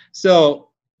 So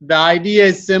the idea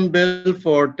is simple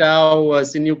for tau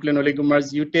synuclein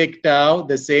oligomers. You take tau,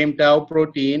 the same tau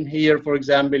protein. Here, for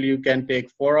example, you can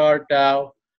take 4R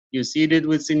tau. You seed it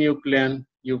with synuclein.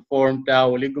 You form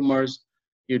tau oligomers.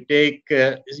 You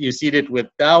seed it with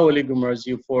tau oligomers,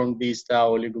 you form these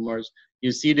tau oligomers.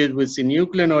 You seed it with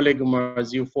synuclein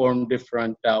oligomers, you form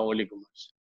different tau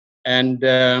oligomers. And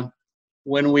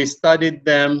when we studied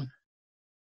them,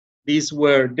 these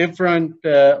were different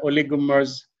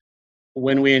oligomers.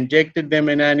 When we injected them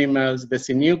in animals, the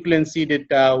synuclein seeded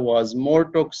tau was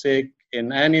more toxic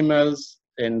in animals,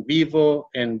 in vivo,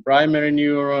 in primary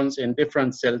neurons, in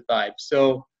different cell types.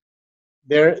 So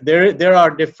there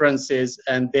are differences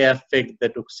and they affect the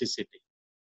toxicity.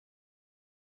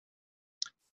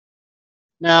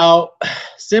 Now,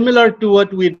 similar to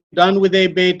what we've done with A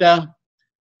beta,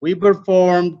 we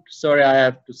performed, sorry, I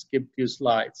have to skip a few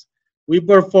slides. We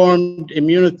performed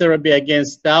immunotherapy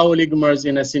against tau oligomers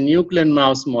in a synuclein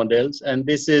mouse models, and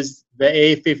this is the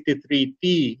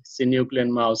A53T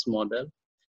synuclein mouse model.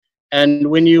 And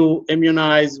when you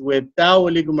immunize with tau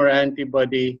oligomer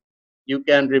antibody, you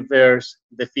can reverse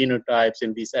the phenotypes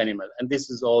in these animals. And this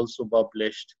is also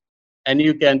published. And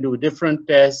you can do different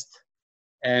tests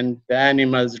and the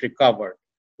animals recover,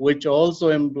 which also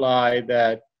imply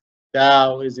that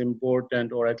tau is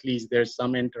important, or at least there's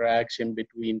some interaction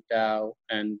between tau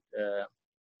and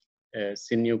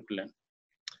synuclein.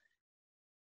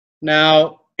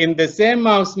 Now, in the same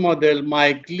mouse model,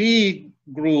 my colleague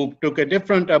group took a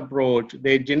different approach.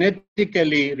 They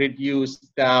genetically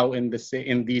reduced tau in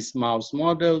these mouse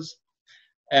models,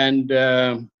 and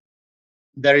the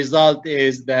result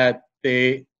is that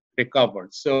they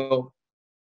recovered. So,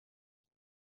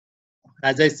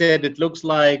 as I said, it looks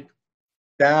like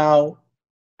tau,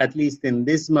 at least in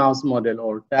this mouse model,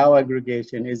 or tau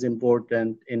aggregation, is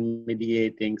important in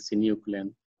mediating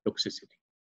synuclein toxicity.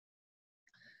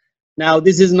 Now,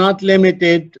 this is not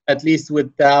limited, at least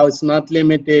with tau, it's not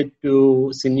limited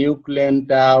to synuclein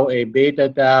tau, A beta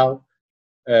tau.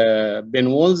 Ben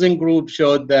Wolzen group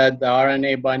showed that the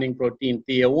RNA binding protein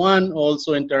TIA1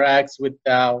 also interacts with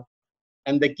tau.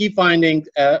 And the key findings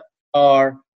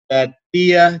are that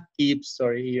TIA keeps,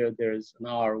 sorry, here there's an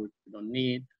R which we don't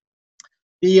need.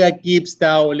 TIA keeps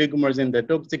tau oligomers in the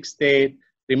toxic state.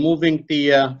 Removing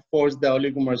TIA forces the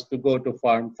oligomers to go to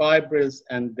farm fibrils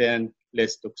and then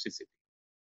less toxicity.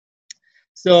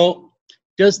 So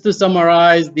just to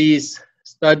summarize these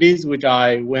studies, which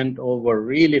I went over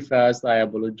really fast, I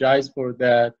apologize for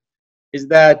that, is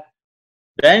that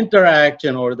the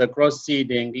interaction or the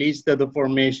cross-seeding leads to the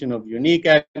formation of unique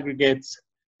aggregates.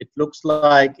 It looks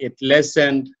like it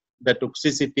lessened the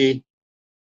toxicity.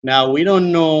 Now, we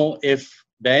don't know if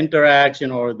the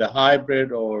interaction or the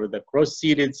hybrid or the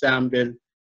cross-seeded sample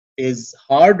is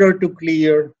harder to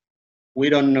clear. We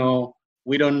don't know.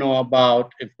 We don't know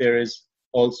about if there is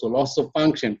also loss of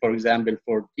function, for example,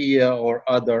 for TIA or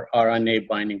other RNA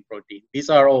binding protein. These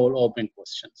are all open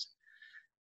questions.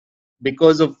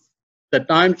 Because of the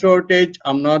time shortage,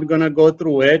 I'm not going to go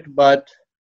through it, but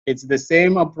it's the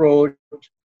same approach.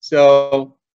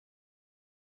 So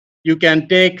you can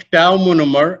take tau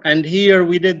monomer, and here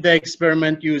we did the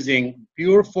experiment using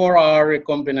pure 4R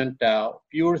recombinant tau,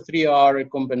 pure 3R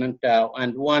recombinant tau,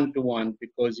 and 1-to-1,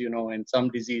 because, you know, in some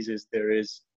diseases there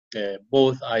is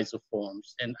both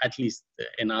isoforms, and at least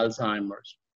in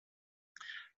Alzheimer's.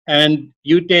 And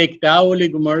you take tau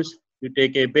oligomers, you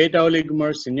take a beta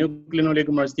oligomers, synuclein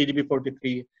oligomers,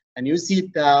 TDP43, and you see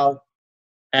tau,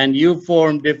 and you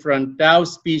form different tau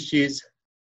species,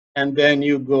 and then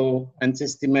you go and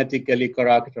systematically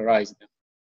characterize them.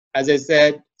 As I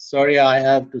said, sorry, I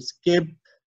have to skip,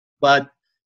 but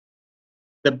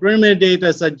the preliminary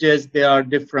data suggests there are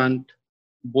different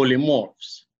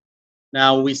polymorphs.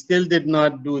 Now, we still did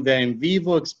not do the in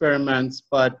vivo experiments,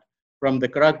 but from the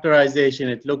characterization,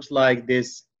 it looks like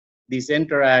these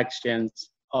interactions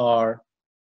are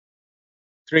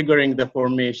triggering the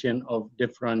formation of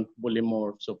different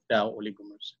polymorphs of tau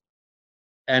oligomers.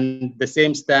 And the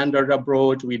same standard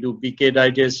approach, we do PK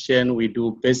digestion, we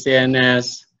do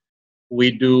PCNS,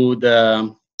 we do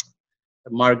the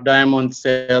Mark Diamond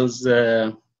cells,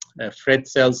 Fred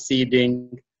cell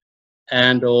seeding,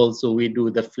 and also we do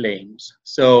the flames.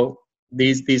 So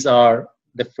these are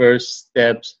the first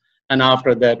steps. And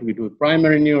after that, we do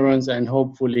primary neurons, and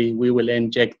hopefully we will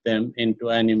inject them into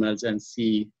animals and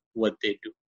see what they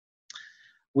do.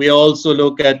 We also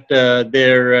look at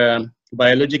their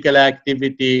biological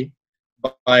activity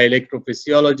by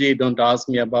electrophysiology. Don't ask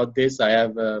me about this. I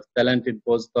have a talented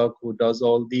postdoc who does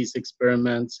all these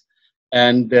experiments.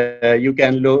 And you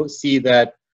can see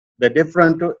that the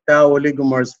different tau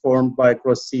oligomers formed by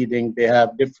cross-seeding, they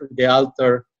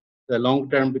alter the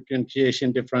long-term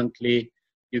differentiation differently.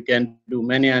 You can do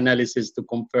many analyses to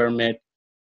confirm it.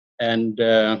 And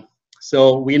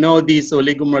so we know these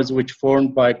oligomers which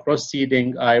formed by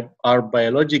cross-seeding are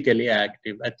biologically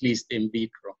active, at least in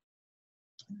vitro.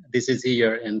 This is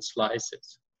here in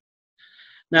slices.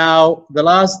 Now, the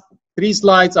last 3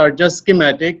 slides are just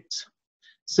schematics.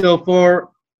 So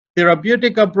for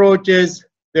therapeutic approaches,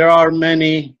 there are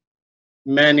many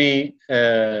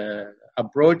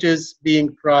approaches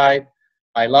being tried.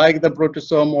 I like the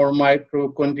proteasome or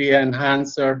mitochondria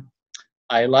enhancer.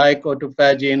 I like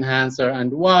autophagy enhancer.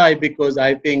 And why? Because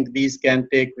I think these can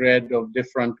take rid of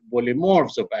different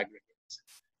polymorphs of aggregates.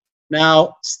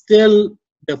 Now, still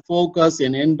the focus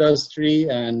in industry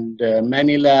and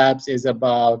many labs is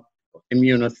about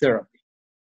immunotherapy.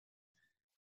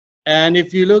 And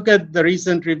if you look at the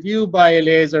recent review by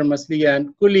Eliezer Maslia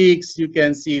and colleagues, you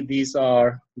can see these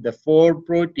are the 4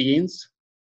 proteins,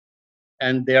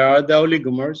 and there are the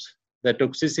oligomers, the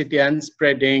toxicity and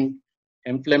spreading,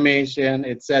 inflammation,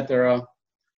 etc.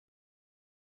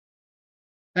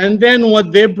 And then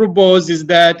what they propose is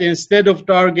that instead of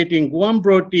targeting one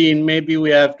protein, maybe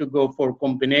we have to go for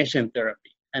combination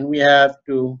therapy, and we have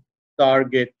to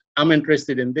target I'm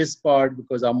interested in this part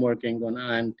because I'm working on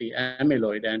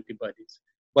anti-amyloid antibodies.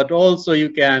 But also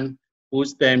you can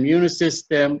boost the immune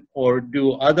system or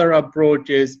do other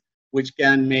approaches which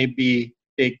can maybe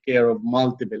take care of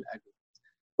multiple aggregates.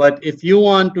 But if you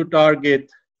want to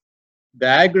target the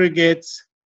aggregates,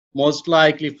 most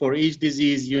likely for each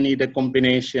disease, you need a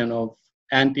combination of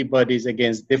antibodies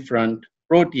against different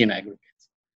protein aggregates.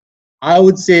 I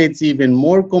would say it's even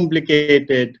more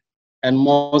complicated, and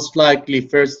most likely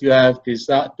first you have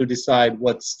to decide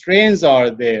what strains are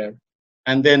there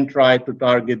and then try to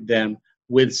target them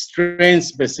with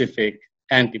strain-specific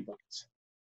antibodies.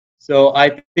 So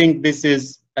I think this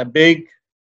is a big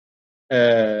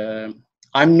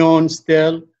unknown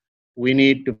still. We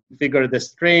need to figure the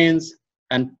strains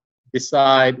and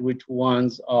decide which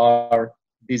ones are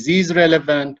disease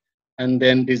relevant and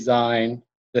then design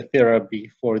the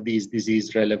therapy for these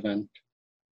disease relevant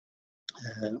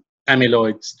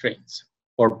amyloid strains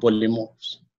or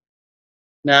polymorphs.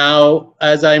 Now,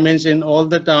 as I mention all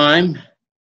the time,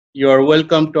 you're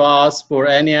welcome to ask for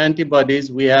any antibodies.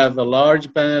 We have a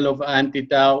large panel of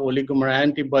anti-tau oligomer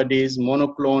antibodies,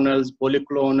 monoclonals,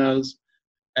 polyclonals,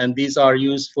 and these are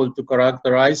useful to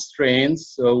characterize strains.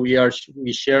 So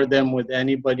we share them with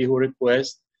anybody who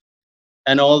requests.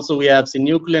 And also we have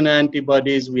synuclein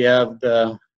antibodies. We have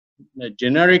the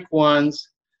generic ones,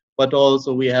 but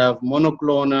also we have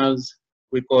monoclonals.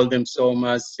 We call them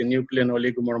SOMAs, synuclein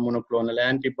oligomer monoclonal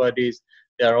antibodies.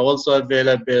 They are also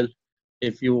available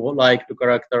if you would like to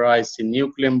characterize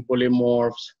synuclein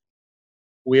polymorphs.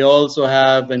 We also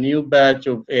have a new batch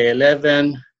of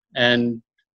A11, and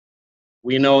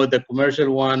we know the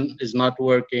commercial one is not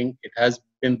working. It has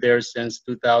been there since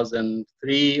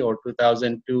 2003 or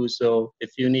 2002. So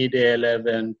if you need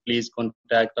A11, please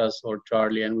contact us or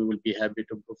Charlie, and we will be happy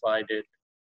to provide it.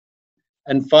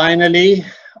 And finally,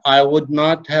 I would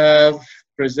not have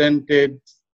presented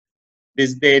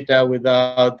this data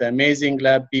without the amazing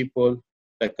lab people,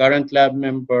 the current lab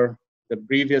member, the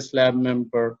previous lab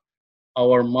member,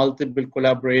 our multiple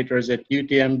collaborators at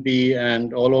UTMB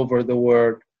and all over the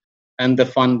world, and the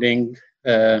funding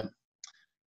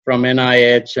from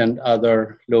NIH and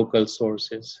other local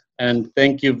sources. And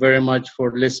thank you very much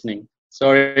for listening.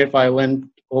 Sorry if I went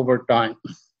over time.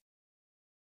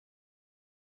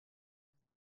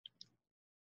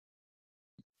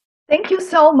 Thank you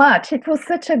so much. It was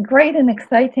such a great and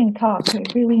exciting talk. I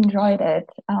really enjoyed it.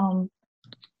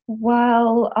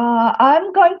 Well,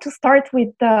 I'm going to start with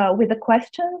the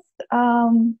questions,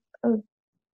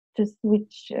 just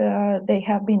which they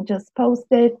have been just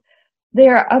posted.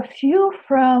 There are a few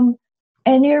from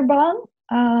Anirban,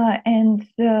 and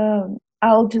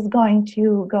I'll just going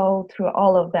to go through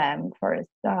all of them first.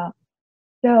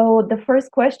 So the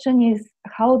first question is,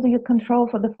 how do you control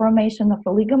for the formation of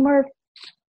oligomers,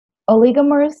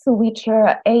 which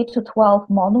are 8 to 12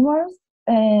 monomers?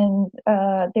 And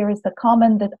there is a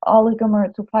comment that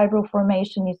oligomer to fibro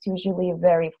formation is usually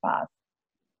very fast.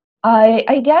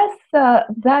 I guess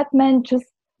that meant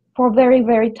just for very,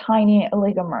 very tiny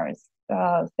oligomers.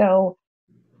 So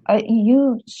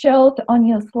you showed on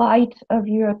your slide of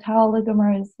your tau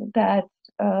oligomers that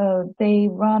they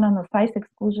run on a size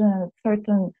exclusion at a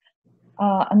certain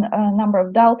a number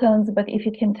of Daltons, but if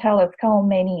you can tell us how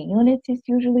many units is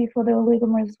usually for the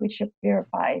oligomers, we should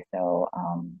verify. So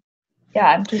yeah,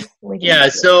 I'm just waiting. Yeah,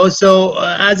 so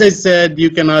as I said, you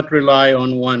cannot rely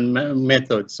on one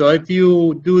method. So if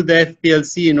you do the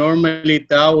FPLC, normally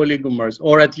tau oligomers,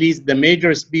 or at least the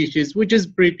major species, which is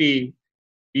pretty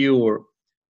pure,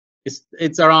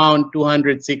 it's around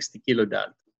 260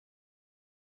 kilodalton.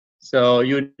 So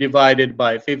you divide it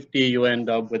by 50, you end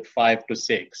up with 5 to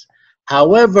 6.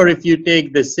 However, if you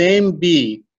take the same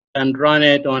B and run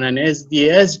it on an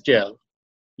SDS gel,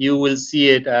 you will see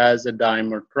it as a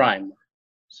dimer trimer.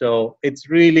 So it's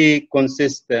really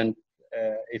consistent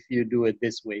if you do it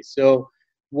this way. So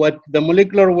what the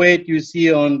molecular weight you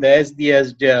see on the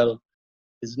SDS gel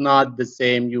is not the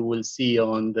same you will see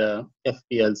on the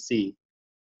FPLC.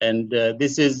 And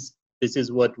this is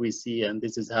what we see, and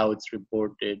this is how it's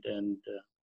reported. And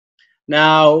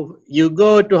now you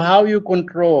go to how you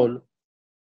control.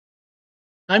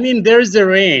 I mean, there's a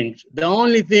range. The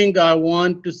only thing I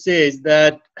want to say is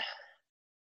that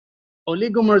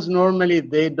oligomers normally,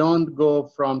 they don't go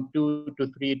from 2 to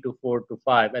 3 to 4 to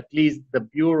 5, at least the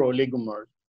pure oligomers.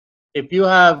 If you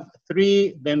have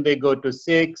 3, then they go to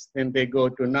 6, then they go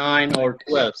to 9 or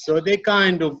 12. So they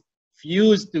kind of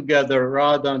fuse together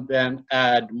rather than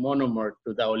add monomer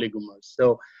to the oligomers.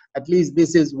 So at least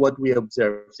this is what we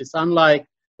observe. It's unlike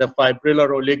the fibrillar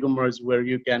oligomers where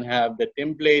you can have the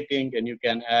templating and you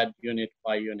can add unit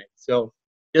by unit. So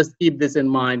just keep this in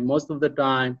mind. Most of the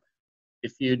time,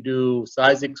 if you do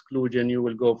size exclusion, you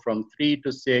will go from 3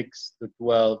 to 6 to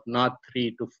 12, not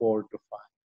 3 to 4 to 5.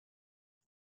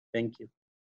 Thank you.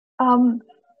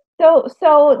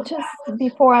 So just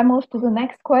before I move to the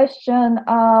next question,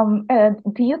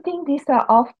 do you think these are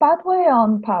off pathway or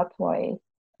on pathway,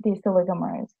 these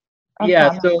oligomers?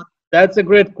 Yeah, so that's a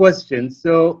great question.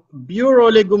 So pure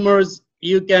oligomers,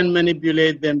 you can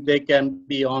manipulate them. They can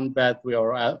be on pathway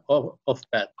or off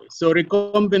pathway. So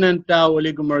recombinant tau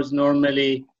oligomers,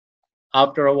 normally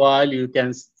after a while, you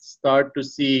can start to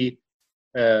see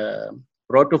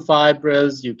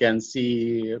protofibrils, you can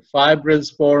see fibrils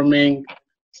forming.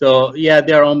 So yeah,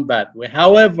 they're on pathway.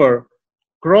 However,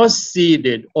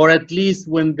 cross-seeded, or at least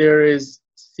when there is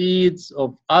seeds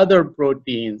of other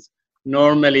proteins,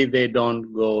 normally they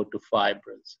don't go to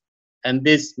fibrils. And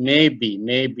this may be,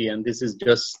 and this is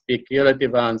just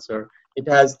speculative answer, it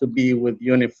has to be with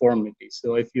uniformity.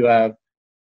 So if you have,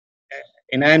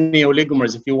 in any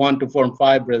oligomers, if you want to form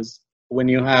fibrils, when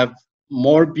you have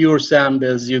more pure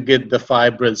samples, you get the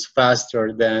fibrils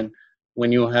faster than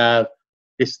when you have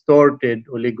distorted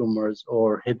oligomers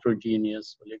or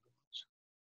heterogeneous oligomers.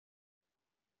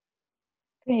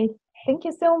 Great, thank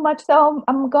you so much. So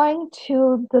I'm going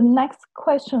to the next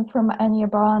question from Anya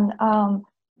Brown.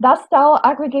 Does tau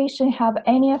aggregation have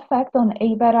any effect on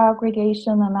A-beta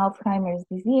aggregation and Alzheimer's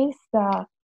disease? I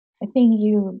think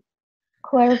you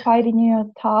clarified in your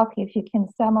talk. If you can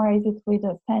summarize it with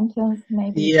a sentence,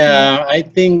 maybe. Yeah, I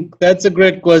think that's a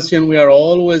great question. We are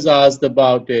always asked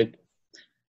about it.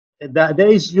 The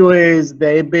issue is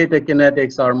the A-beta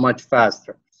kinetics are much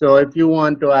faster. So if you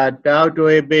want to add tau to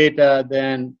A-beta,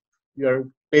 then you're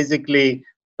basically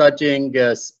touching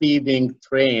a speeding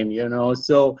train, you know.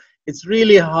 So it's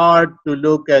really hard to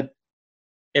look at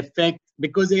effect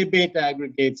because A-beta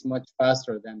aggregates much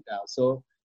faster than tau. So,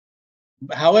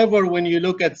 however, when you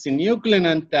look at synuclein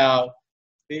and tau,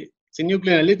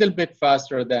 synuclein a little bit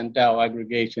faster than tau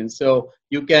aggregation. So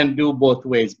you can do both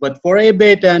ways. But for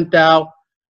A-beta and tau,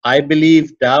 I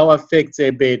believe tau affects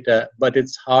A-beta, but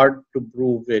it's hard to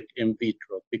prove it in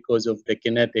vitro because of the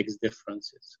kinetics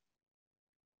differences.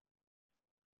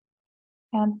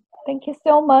 Thank you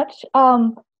so much.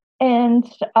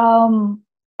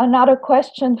 Another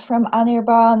question from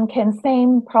Anirban: can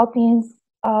same proteins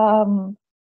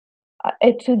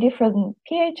at two different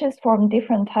pHs form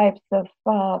different types of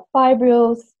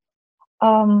fibrils?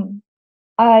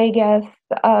 I guess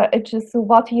it's just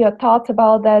what are your thoughts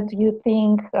about that? Do you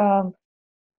think,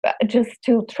 just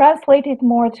to translate it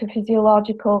more to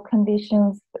physiological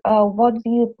conditions, what do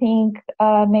you think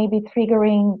may be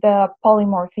triggering the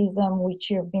polymorphism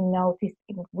which you've been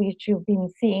noticing, which you've been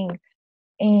seeing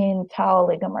in tau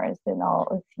oligomers and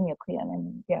all synuclein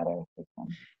and the other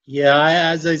systems?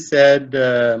 Yeah, as I said,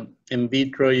 in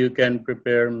vitro you can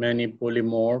prepare many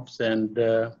polymorphs, and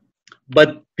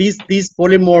but these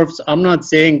polymorphs, I'm not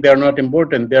saying they're not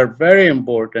important. They're very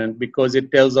important because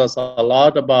it tells us a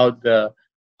lot about the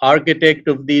architect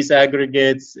of these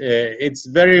aggregates. It's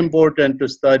very important to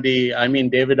study. I mean,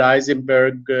 David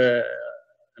Eisenberg,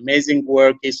 amazing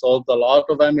work. He solved a lot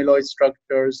of amyloid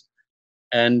structures.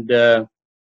 And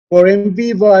for in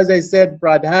vivo, as I said,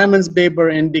 Brad Hammond's paper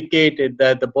indicated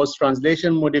that the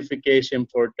post-translation modification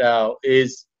for tau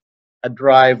is a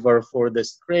driver for the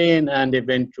strain and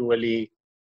eventually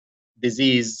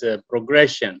disease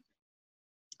progression.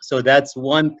 So that's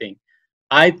one thing.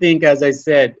 I think, as I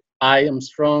said, I am a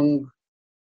strong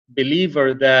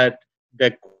believer that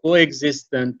the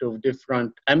coexistence of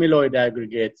different amyloid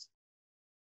aggregates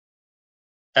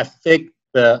affect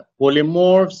the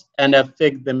polymorphs and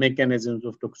affect the mechanisms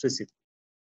of toxicity.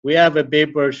 We have a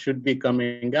paper should be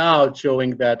coming out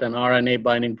showing that an RNA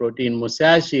binding protein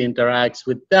Musashi interacts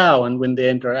with tau, and when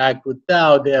they interact with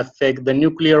tau, they affect the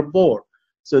nuclear bore.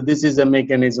 So this is a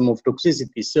mechanism of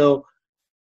toxicity. So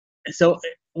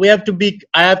we have to be,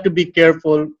 I have to be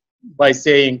careful by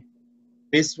saying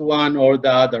this one or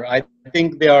the other. I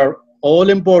think they are all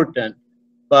important,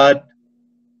 but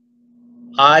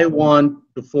I want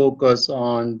to focus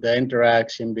on the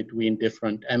interaction between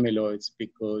different amyloids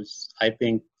because I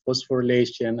think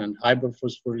phosphorylation and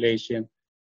hyperphosphorylation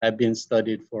have been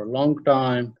studied for a long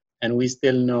time, and we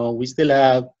still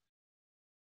have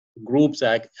groups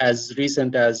as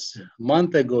recent as a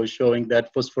month ago showing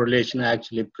that phosphorylation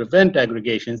actually prevent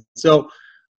aggregation. So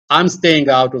I'm staying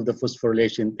out of the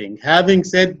phosphorylation thing. Having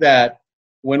said that,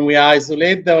 when we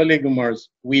isolate the oligomers,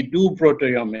 we do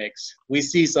proteomics. We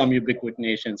see some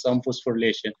ubiquitination, some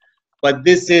phosphorylation, but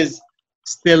this is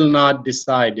still not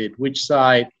decided which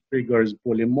side triggers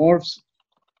polymorphs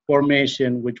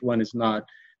formation, which one is not.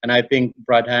 And I think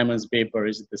Brad Hammond's paper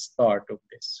is the start of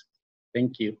this.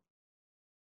 Thank you.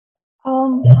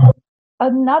 Um,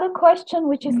 Another question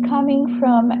which is coming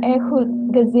from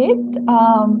Ehud Gazit.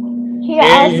 He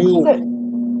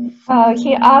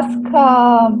asked,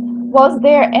 was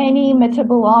there any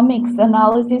metabolomics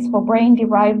analysis for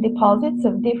brain-derived deposits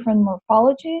of different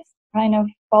morphologies? Kind of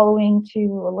following to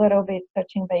a little bit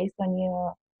touching base on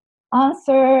your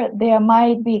answer. There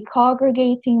might be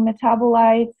co-aggregating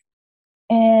metabolites.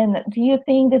 And do you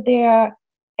think that there are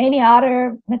any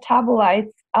other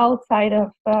metabolites outside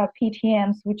of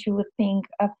PTMs which you would think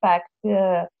affect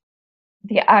the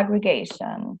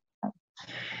aggregation?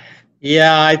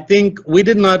 Yeah, I think we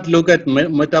did not look at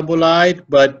metabolite,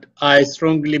 but I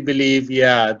strongly believe,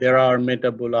 yeah, there are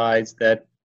metabolites that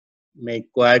may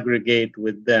coaggregate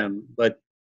with them, but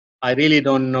I really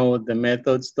don't know the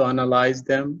methods to analyze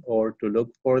them or to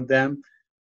look for them.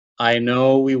 I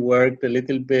know we worked a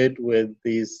little bit with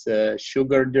these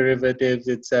sugar derivatives,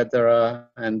 etc.,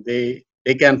 and they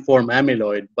can form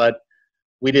amyloid, but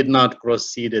we did not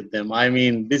cross-seeded them. I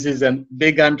mean, this is a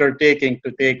big undertaking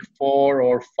to take 4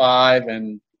 or 5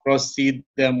 and cross-seed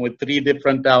them with 3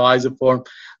 different tau isoforms.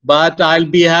 But I'll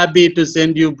be happy to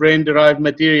send you brain-derived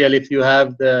material if you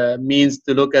have the means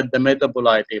to look at the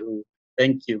metabolite.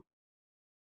 Thank you.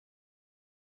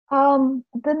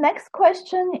 The next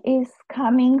question is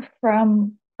coming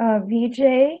from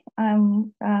VJ.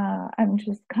 I'm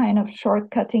just kind of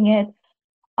shortcutting it.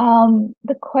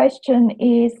 The question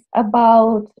is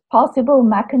about possible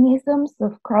mechanisms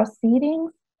of cross-seeding.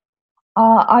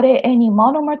 Are there any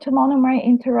monomer to monomer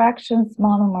interactions,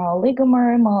 monomer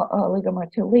oligomer,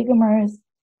 oligomer to oligomers,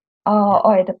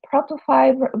 or at the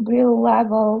protofibril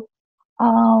level?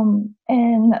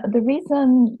 And the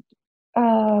reason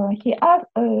he asked,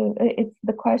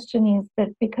 the question is that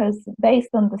because based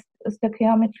on the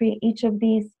stoichiometry, each of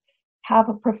these have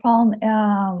a profound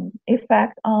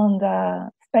effect on the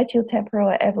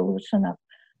spatiotemporal evolution of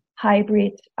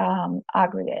hybrid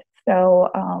aggregates. So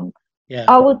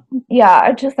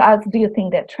I just asked, do you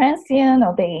think they're transient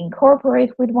or they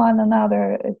incorporate with one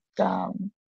another?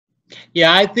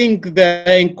 Yeah, I think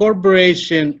the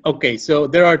incorporation, okay, so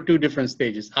there are 2 different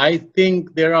stages. I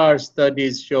think there are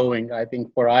studies showing, I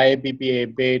think for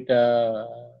IABPA beta,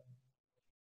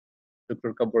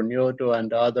 Cabornioto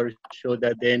and others show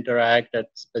that they interact at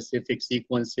specific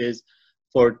sequences.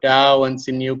 For tau and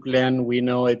synuclein, we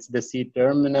know it's the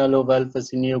C-terminal of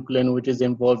alpha-synuclein which is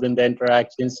involved in the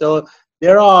interaction. So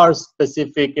there are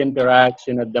specific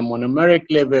interaction at the monomeric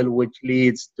level which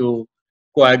leads to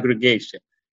coaggregation.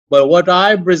 But what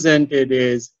I presented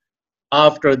is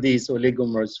after these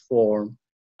oligomers form,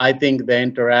 I think the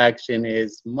interaction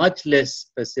is much less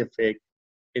specific.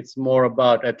 It's more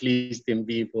about, at least in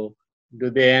vivo, do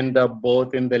they end up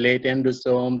both in the late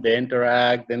endosome, they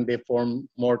interact, then they form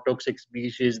more toxic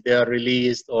species, they are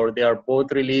released, or they are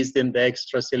both released in the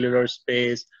extracellular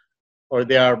space, or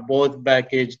they are both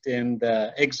packaged in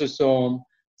the exosome.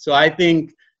 So I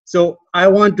think, so I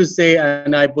want to say,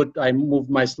 and I moved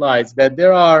my slides, that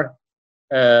there are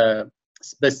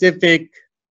specific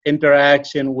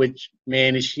interaction which may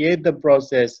initiate the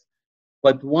process,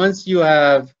 but once you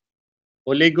have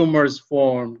oligomers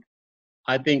formed,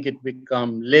 I think it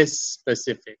becomes less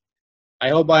specific. I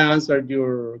hope I answered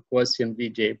your question,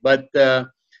 Vijay. But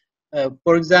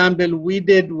for example, we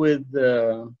did with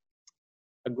a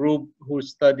group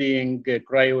who's studying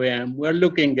cryo-EM, we're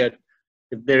looking at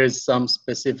if there is some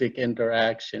specific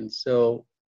interaction. So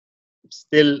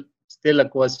still a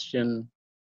question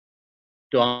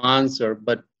to answer,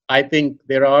 but I think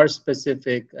there are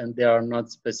specific and there are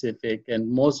not specific, and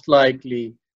most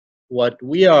likely what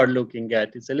we are looking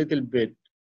at is a little bit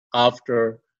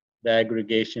after the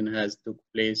aggregation has took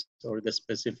place or the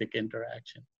specific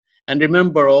interaction. And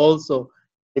remember also,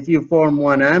 if you form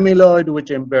one amyloid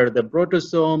which impair the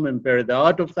protosome, impair the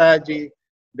autophagy,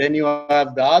 then you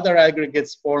have the other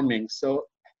aggregates forming. So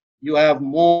you have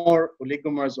more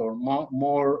oligomers or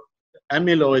more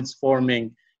amyloids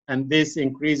forming, and this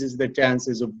increases the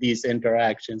chances of these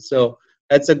interactions. So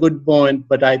that's a good point,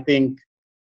 but I think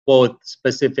both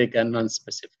specific and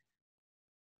non-specific.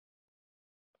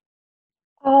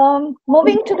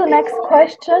 Moving to the next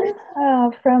question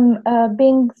from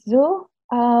Bing Zhu.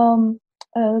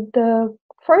 The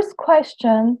first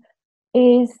question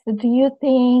is, do you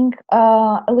think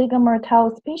oligomer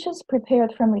tau species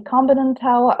prepared from recombinant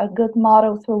tau are good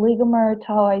models for oligomer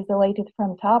tau isolated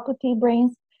from tauopathy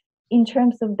brains in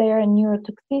terms of their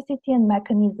neurotoxicity and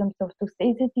mechanisms of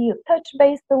toxicity? You touched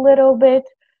base a little bit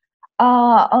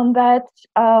on that,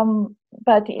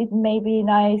 but it may be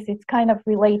nice. It's kind of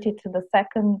related to the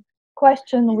second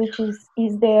question, which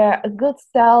is there a good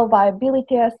cell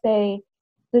viability assay,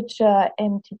 such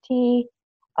MTT,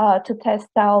 to test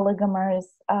tau oligomers.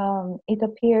 It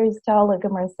appears tau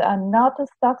oligomers are not as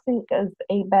toxic as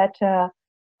A beta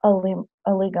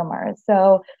oligomer.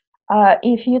 So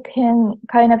if you can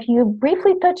you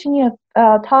briefly touch in your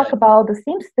talk about the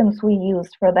systems we use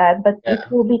for that, but it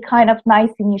will be kind of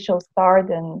nice initial start.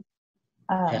 And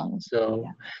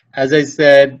as I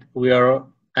said, we are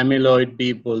amyloid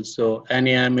people, so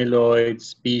any amyloid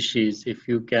species, if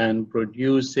you can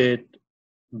produce it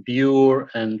pure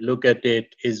and look at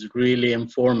it, is really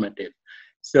informative.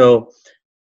 So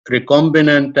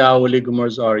recombinant tau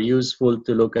oligomers are useful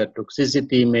to look at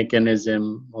toxicity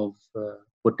mechanism of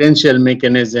potential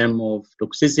mechanism of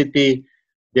toxicity.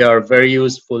 They are very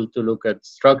useful to look at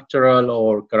structural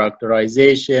or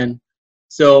characterization.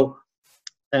 So,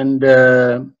 and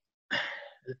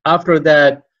after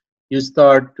that, you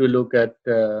start to look at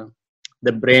the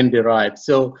brain derived.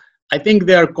 So I think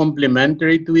they are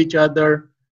complementary to each other.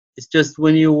 It's just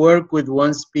when you work with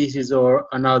one species or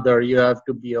another, you have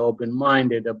to be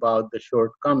open-minded about the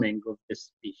shortcoming of this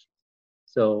species.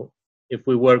 So if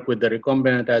we work with the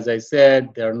recombinant, as I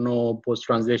said, there are no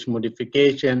post-translation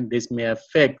modification. This may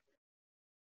affect,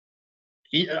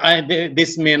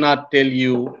 this may not tell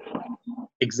you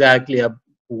exactly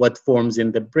what forms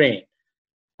in the brain.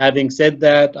 Having said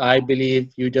that, I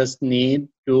believe you just need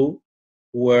to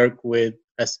work with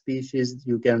a species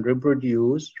you can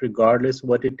reproduce regardless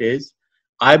what it is.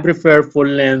 I prefer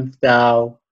full-length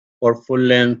tau or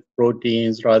full-length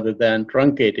proteins rather than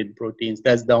truncated proteins.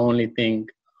 That's the only thing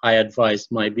I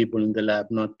advise my people in the lab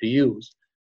not to use.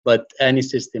 But any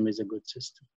system is a good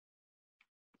system.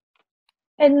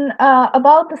 And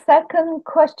about the second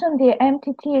question, the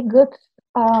MTT good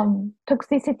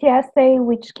toxicity assay,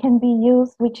 which can be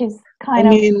used, which is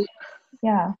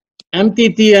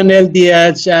MTT and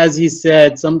LDH, as he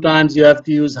said, sometimes you have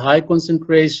to use high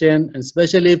concentration, and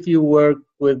especially if you work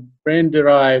with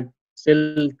brain-derived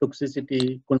cell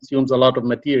toxicity, consumes a lot of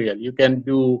material. You can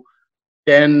do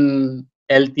 10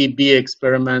 LTB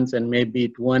experiments and maybe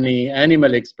 20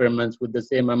 animal experiments with the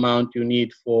same amount you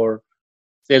need for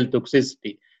cell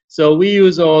toxicity. So we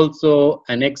use also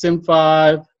an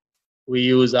XM5, we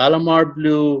use Alamar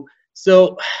Blue.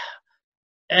 So,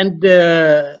 and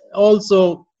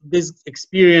also this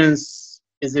experience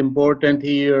is important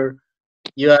here.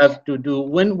 You have to do,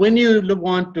 when you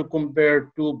want to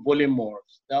compare two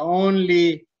polymorphs, the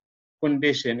only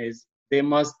condition is they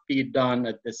must be done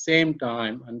at the same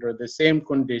time under the same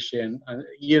condition.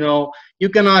 You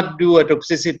cannot do a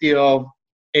toxicity of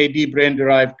AD brain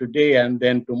derived today and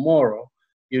then tomorrow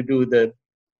you do the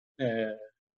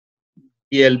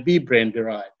PLB brain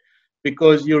derived,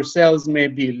 because your cells may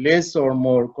be less or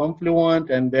more confluent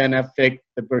and then affect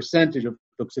the percentage of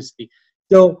toxicity.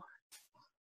 So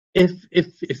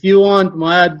if you want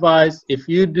my advice, if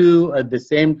you do at the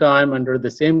same time under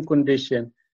the same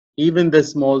condition, even the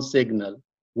small signal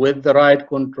with the right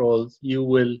controls, you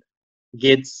will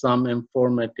get some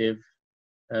informative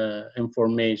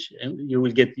information, and you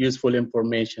will get useful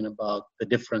information about the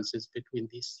differences between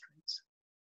these strains.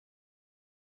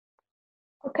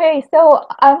 Okay, so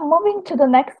I'm moving to the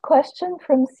next question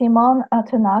from Simon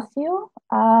Atanasio.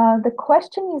 The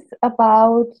question is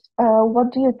about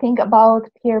what do you think about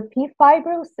PRP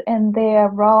fibrils and their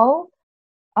role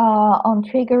on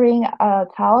triggering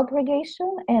tau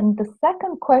aggregation? And the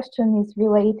second question is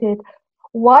related,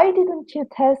 why didn't you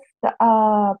test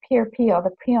PRP or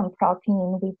the prion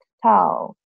protein with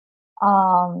tau?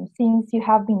 Since you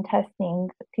have been testing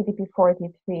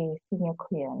TDP-43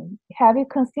 synuclein, have you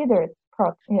considered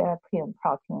prion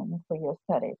protein for your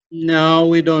study? No,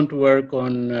 we don't work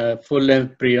on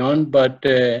full-length prion, but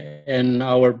in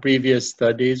our previous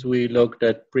studies, we looked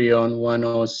at prion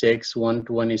 106,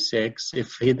 126.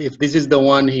 If this is the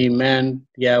one he meant,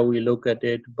 yeah, we look at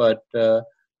it, but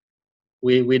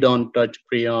we don't touch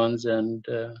prions, and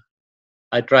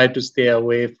I try to stay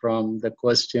away from the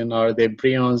question, are they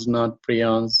prions, not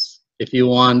prions? If you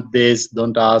want this,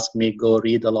 don't ask me, go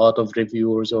read a lot of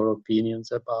reviewers or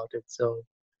opinions about it. So,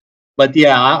 but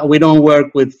yeah, we don't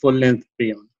work with full-length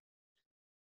prion.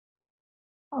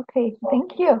 Okay,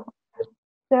 thank you.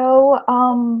 So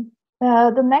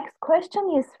the next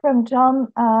question is from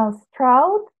John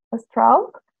Stroud.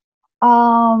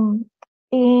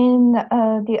 In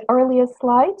the earlier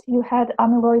slides, you had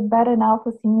amyloid beta and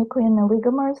alpha synuclein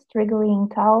oligomers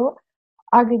triggering tau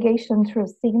aggregation through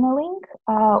signaling.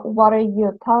 What are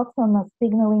your thoughts on the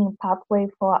signaling pathway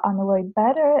for amyloid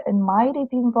beta, and might it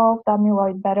involve the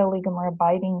amyloid beta oligomer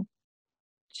binding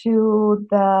to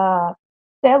the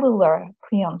cellular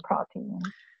prion protein,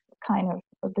 kind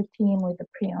of the team with the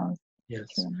prions? Yes.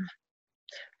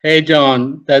 Hey,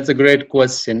 John, that's a great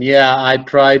question. Yeah, I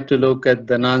tried to look at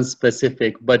the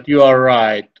non-specific, but you are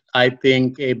right. I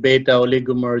think a beta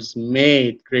oligomers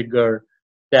may trigger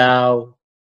tau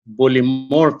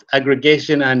polymorph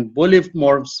aggregation and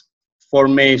polymorphs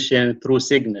formation through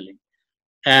signaling.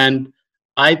 And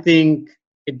I think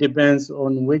it depends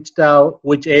on which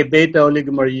A beta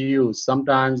oligomer you use.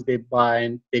 Sometimes they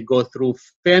go through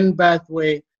FIN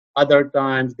pathway. Other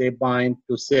times they bind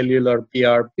to cellular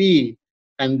PRP,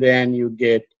 and then you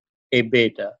get A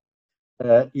beta.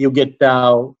 You get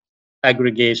tau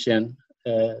aggregation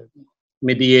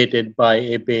mediated by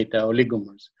A beta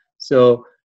oligomers. So,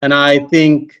 and I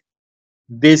think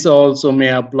this also may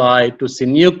apply to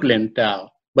synuclein tau,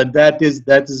 but that is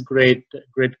great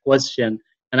question,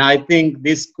 and I think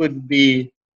this could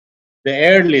be the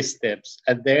early steps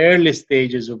at the early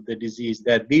stages of the disease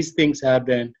that these things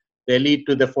happen. They lead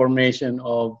to the formation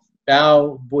of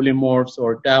tau polymorphs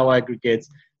or tau aggregates,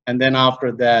 and then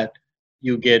after that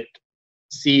you get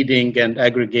seeding and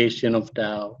aggregation of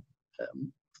tau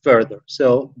further.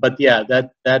 So, but yeah,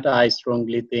 that I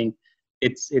strongly think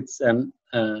it's an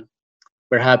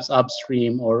perhaps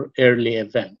upstream or early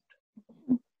event?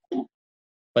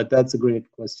 But that's a great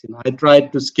question. I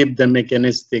tried to skip the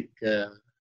mechanistic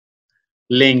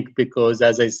link because,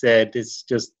 as I said, it's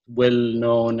just well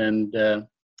known and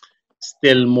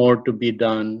still more to be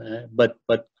done. But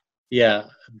yeah,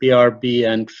 BRB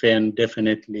and FIN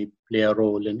definitely play a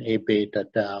role in A beta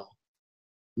tau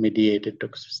mediated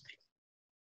toxicity.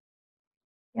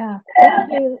 Yeah,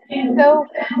 thank you. So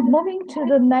moving to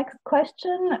the next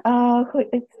question,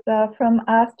 it's from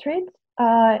Astrid,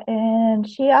 and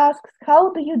she asks,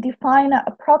 how do you define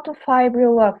a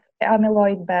protofibril of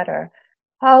amyloid better?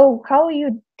 How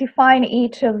you define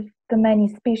each of the many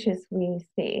species we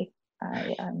see,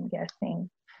 I'm guessing.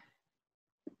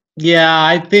 Yeah,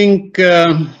 I think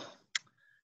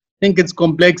it's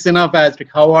complex enough, Astrid.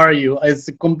 How are you? It's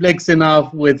complex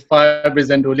enough with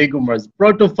fibrils and oligomers.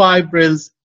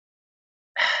 Protofibrils,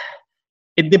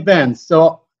 it depends.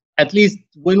 So at least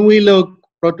when we look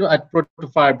at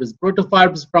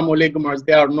protofibrils from oligomers,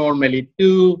 they are normally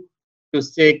 2 to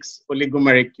 6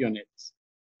 oligomeric units.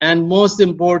 And most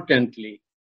importantly,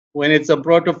 when it's a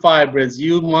protofibrils,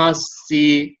 you must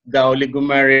see the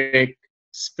oligomeric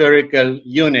spherical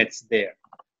units there.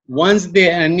 Once they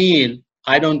anneal,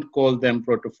 I don't call them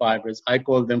protofibrils, I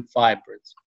call them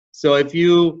fibrils. So if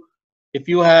you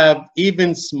have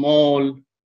even small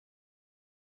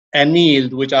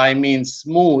annealed, which I mean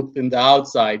smooth in the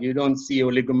outside, you don't see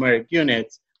oligomeric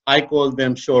units, I call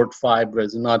them short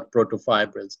fibrils, not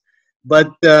protofibrils.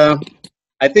 But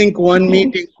I think one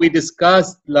meeting we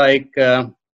discussed like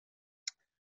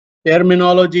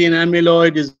terminology in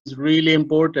amyloid is really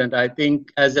important. I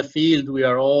think as a field, we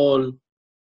are all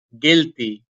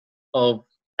guilty of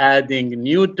adding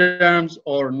new terms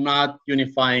or not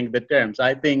unifying the terms.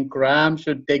 I think RAM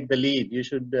should take the lead. You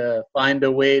should find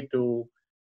a way to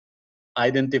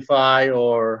identify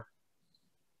or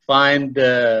find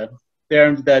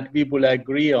terms that people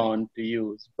agree on to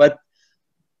use. But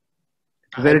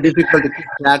very difficult to keep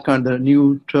track on the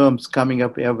new terms coming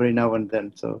up every now and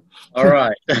then. So, all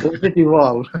right. let it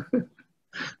evolve.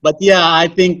 But yeah, I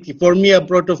think for me, a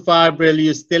protofibril,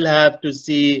 you still have to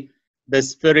see the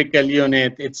spherical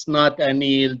unit. It's not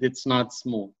annealed, it's not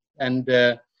smooth. And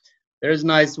there's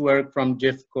nice work from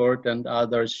Jeff Court and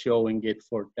others showing it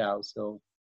for tau. So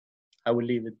I will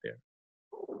leave it there.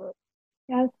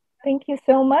 Yes, thank you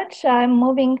so much. I'm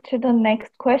moving to the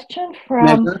next question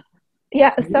from...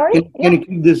 Yeah, sorry? Can you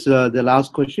keep this the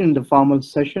last question in the formal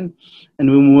session, and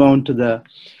we'll move on to the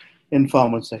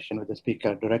informal session with the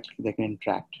speaker directly. They can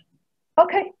interact.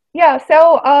 Okay. Yeah.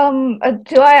 So,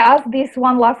 do I ask this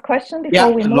one last question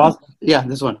before we move? Yeah,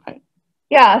 this one.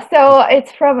 Yeah. So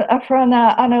it's from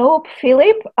Anoop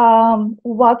Philip.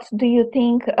 What do you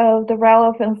think of the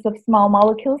relevance of small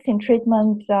molecules in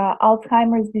treatment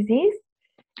Alzheimer's disease?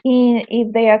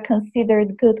 If they are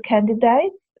considered good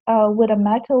candidates, with a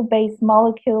metal-based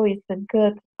molecule is a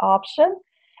good option.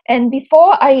 And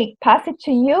before I pass it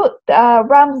to you,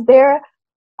 Rams, there are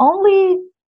only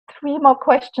 3 more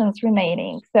questions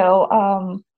remaining.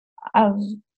 So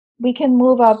we can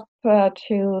move up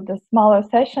to the smaller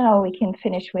session, or we can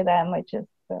finish with them.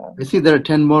 I see there are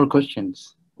 10 more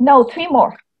questions. No, 3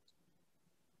 more.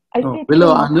 I see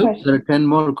below Anu, there are 10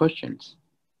 more questions.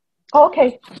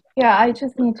 Okay. Yeah, I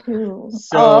just need to.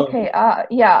 So, okay.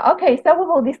 Yeah. Okay. So we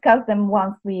will discuss them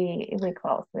once we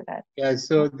close with that. Yeah.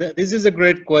 So this is a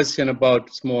great question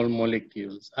about small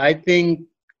molecules. I think,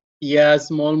 yeah,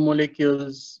 small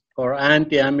molecules or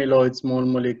anti-amyloid small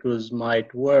molecules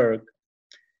might work,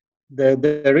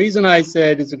 The reason I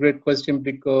said it's a great question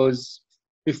because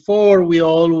before we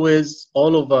always,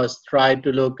 all of us try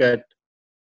to look at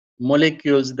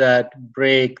molecules that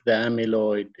break the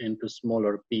amyloid into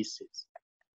smaller pieces.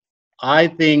 I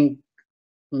think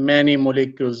many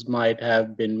molecules might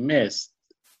have been missed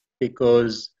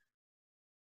because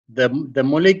the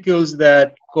molecules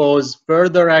that cause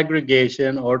further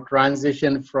aggregation or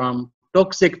transition from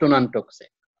toxic to non-toxic.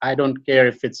 I don't care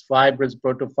if it's fibrous,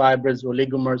 protofibrous,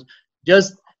 oligomers.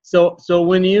 Just so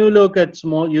when you look at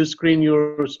you screen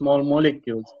your small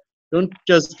molecules, don't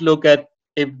just look at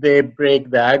if they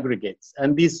break the aggregates.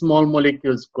 And these small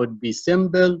molecules could be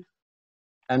simple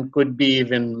and could be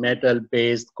even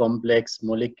metal-based complex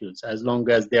molecules. As long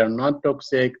as they are not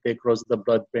toxic, they cross the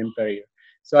blood-brain barrier.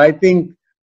 So I think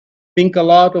a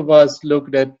lot of us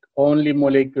looked at only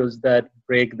molecules that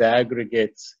break the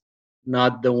aggregates,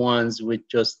 not the ones which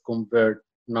just convert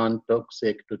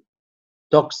non-toxic to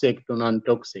toxic to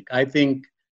non-toxic. I think,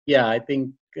 yeah, I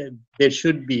think there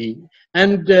should be,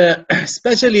 and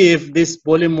especially if this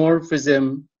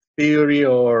polymorphism theory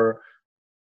or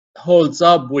holds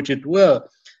up, which it will,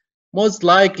 most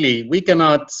likely we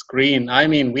cannot screen. I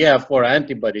mean, we have 4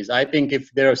 antibodies. I think if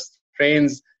there are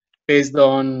strains based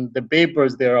on the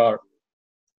papers there are,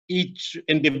 each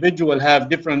individual have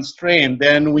different strain,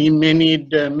 then we may need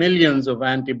millions of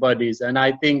antibodies. And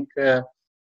I think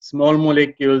small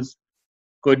molecules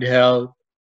could help,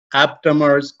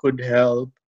 aptamers could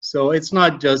help. So it's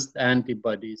not just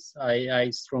antibodies. I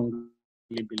strongly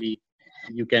believe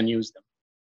you can use them.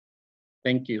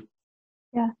 Thank you.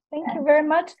 Yeah, thank you very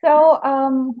much. So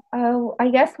I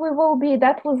guess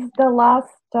that was the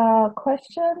last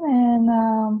question,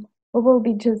 and we will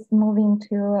be just moving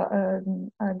to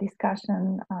a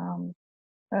discussion.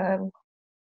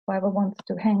 Whoever wants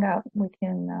to hang out, we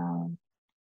can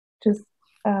just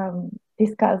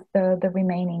discuss the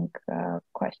remaining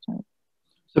questions.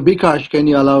 So Bikash, can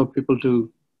you allow people to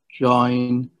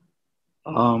join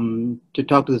to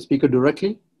talk to the speaker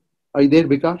directly? Are you there,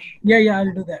 Bikash? Yeah,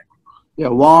 I'll do that. Yeah,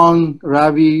 Wang,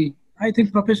 Ravi. I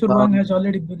think Professor Wang has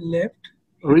already been left.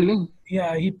 Really?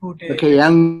 Yeah, he put a... Okay,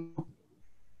 Yang,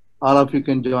 all of you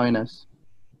can join us.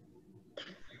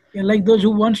 Yeah, like those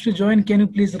who wants to join, can you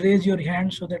please raise your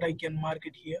hand so that I can mark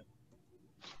it here?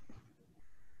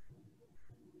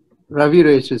 Ravi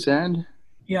raised his hand.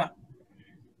 Yeah.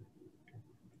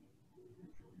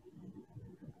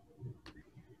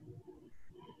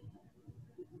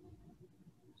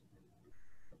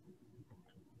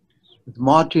 With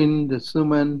Martin, the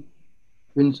Suman,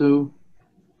 Vinsu,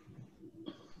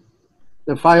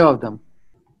 the 5 of them.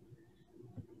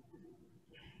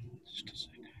 Just a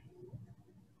second.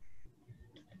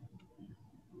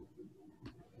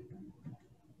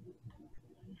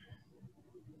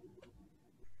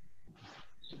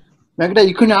 Magda,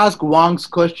 you couldn't ask Wang's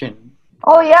question.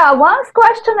 Oh yeah, Wang's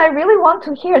question. I really want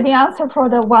to hear the answer for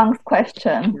the Wang's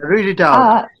question. Read it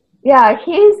out. Yeah,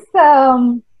 he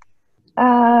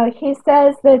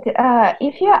says that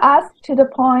if you're asked to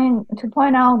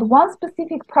point out one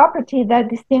specific property that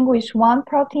distinguishes one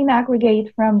protein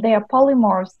aggregate from their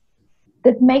polymorphs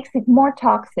that makes it more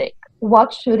toxic,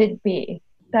 what should it be?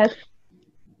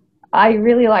 I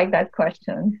really like that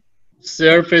question.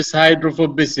 Surface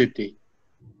hydrophobicity.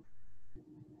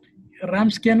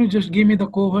 Rams, can you just give me the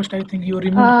co-host? I think you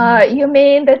removed. You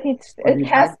mean that it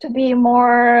has to be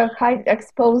more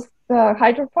exposed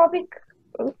hydrophobic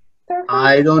surface?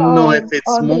 I don't know if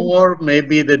it's more,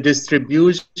 maybe the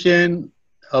distribution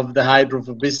of the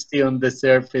hydrophobicity on the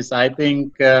surface. I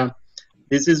think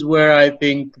this is where I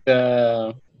think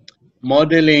the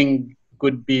modeling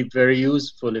could be very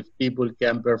useful if people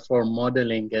can perform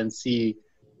modeling and see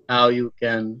how you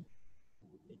can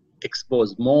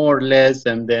expose more or less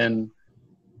and then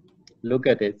look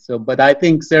at it. So, but I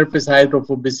think surface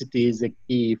hydrophobicity is a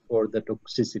key for the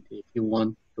toxicity if you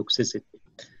want toxicity.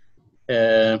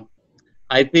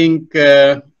 I think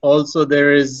also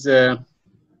there is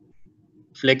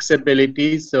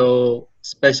flexibility, so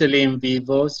especially in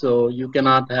vivo, so you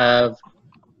cannot have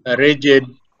a rigid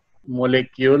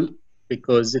molecule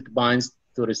because it binds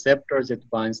to receptors, it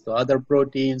binds to other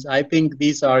proteins. I think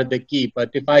these are the key, but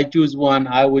if I choose one,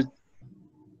 I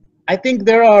think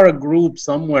there are a group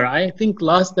somewhere. I think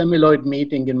last amyloid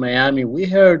meeting in Miami, we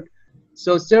heard,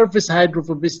 so surface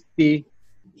hydrophobicity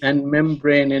and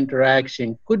membrane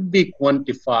interaction could be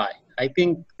quantified. I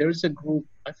think there's a group,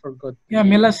 I forgot. Yeah,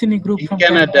 Melasini group in from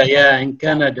Canada. Yeah, in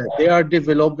Canada. They are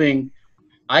developing,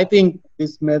 I think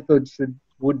this method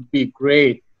would be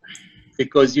great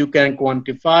because you can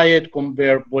quantify it,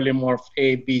 compare polymorph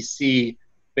A, B, C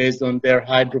based on their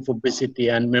hydrophobicity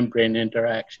and membrane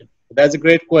interaction. That's a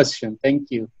great question.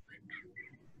 Thank you.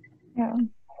 Yeah.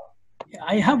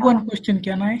 I have one question,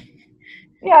 can I?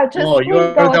 Yeah, just Oh, please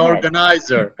you're go the ahead.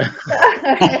 organizer. Yeah,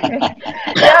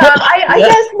 I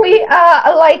guess we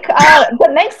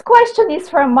the next question is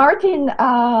from Martin,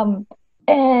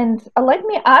 and let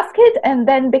me ask it, and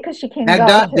then because she can go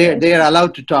Agda, to they are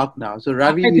allowed to talk now. So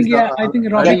Ravi I think, is yeah, I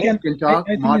think Ravi Ravi can talk.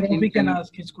 I think Martin Ravi can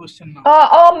ask his question now.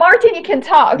 Oh, Martin, you can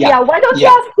talk. Yeah, Yeah, why don't you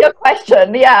yeah. ask your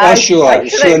question? Yeah, Oh, sure,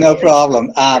 actually, no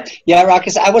problem. Yeah,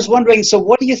 Rakez, I was wondering, so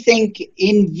what do you think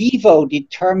in vivo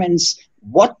determines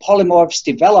what polymorphs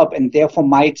develop and therefore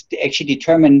might actually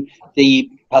determine the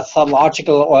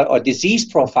pathological or disease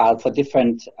profile for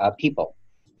different people?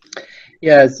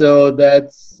 Yeah, so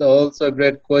that's also a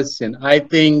great question. I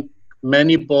think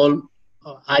many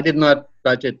I did not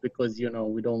touch it because, you know,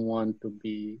 we don't want to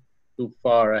be too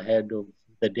far ahead of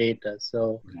the data.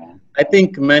 So Yeah. I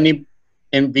think many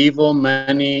in vivo,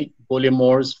 many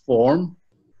polymorphs form.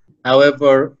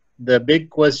 However, the big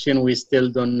question we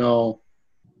still don't know,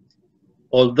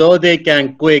 although they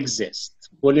can coexist,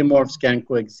 polymorphs can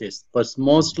coexist, but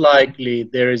most likely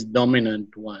there is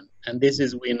dominant one. And this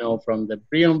is, we know from the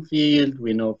prion field,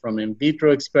 we know from in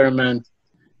vitro experiments.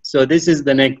 So this is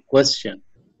the next question.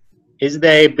 Is the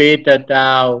A beta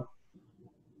tau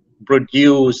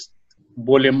produced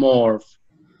polymorph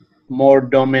more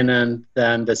dominant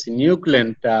than the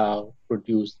synuclein tau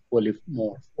produced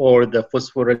polymorph or the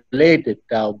phosphorylated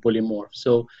tau polymorph?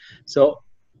 So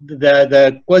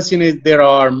the question is, there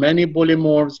are many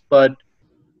polymorphs, but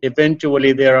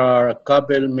eventually there are a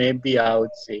couple, maybe I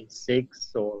would say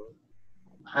 6 or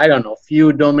I don't know,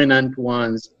 few dominant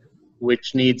ones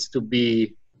which needs to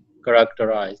be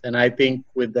characterized. And I think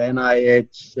with the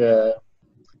NIH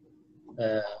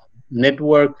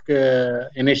network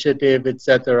initiative,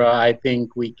 etc., I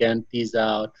think we can tease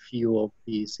out few of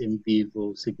these in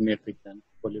vivo significant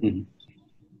polymorphs.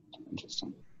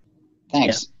 Interesting.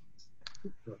 Thanks.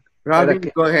 Yeah. Ravi,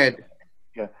 Rakez. go ahead.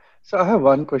 Yeah. So I have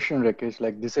one question, Rakez.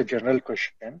 Like, this is a general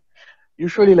question.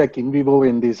 Usually, like in vivo,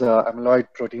 when these amyloid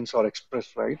proteins are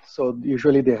expressed, right? So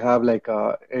usually they have like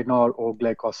N or O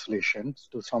glycosylations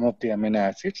to some of the amino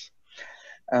acids.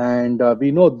 And we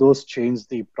know those change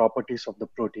the properties of the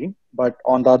protein. But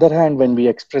on the other hand, when we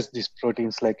express these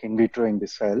proteins like in vitro in the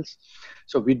cells,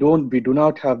 so we do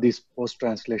not have these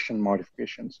post-translation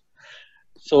modifications.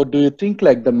 So do you think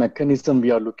like the mechanism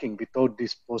we are looking without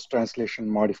these post-translation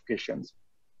modifications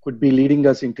could be leading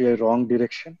us into a wrong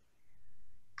direction?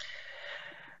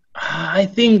 I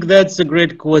think that's a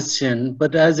great question,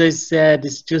 but as I said,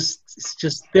 it's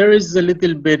just there is a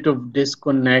little bit of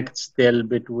disconnect still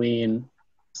between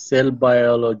cell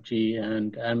biology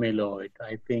and amyloid.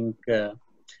 I think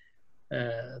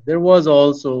there was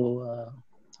also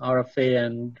RFA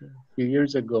and a few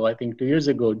years ago, I think 2 years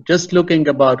ago, just looking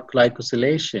about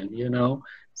glycosylation, you know.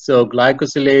 So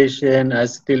glycosylation,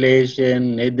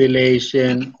 acetylation,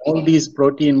 nidylation, all these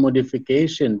protein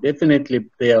modification definitely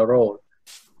play a role.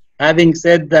 Having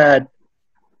said that,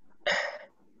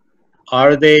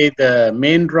 are they the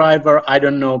main driver? I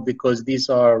don't know, because these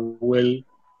are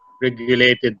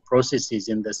well-regulated processes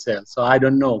in the cell. So I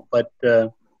don't know, but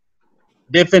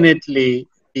definitely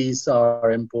these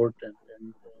are important.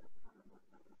 And,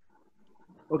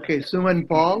 Okay, Suman,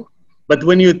 Paul. but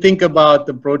when you think about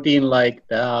the protein like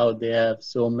tau, they have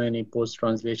so many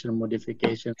post-translation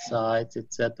modification sites,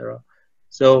 etc.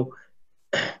 So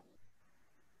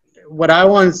what I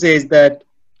want to say is that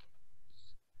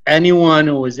anyone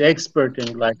who is expert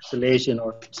in glycosylation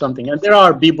or something, and there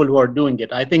are people who are doing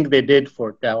it. I think they did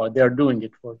for tau, or they're doing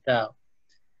it for tau.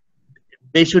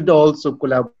 They should also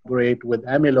collaborate with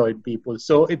amyloid people.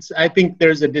 So I think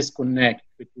there's a disconnect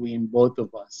between both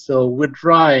of us. So we're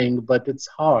trying, but it's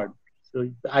hard. So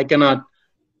I cannot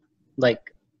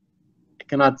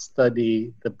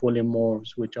study the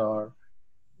polymorphs which are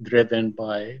driven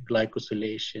by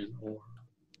glycosylation or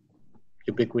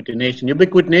ubiquitination.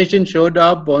 Ubiquitination showed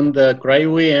up on the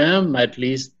cryo-EM, at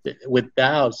least with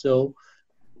tau. So,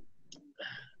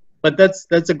 but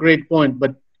that's a great point.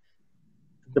 But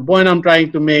the point I'm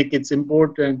trying to make, it's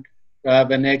important to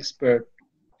have an expert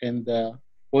in the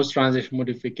post-translation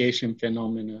modification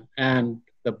phenomena and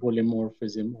the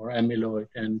polymorphism or amyloid,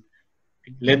 and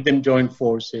let them join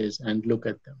forces and look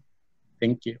at them.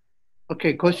 Thank you.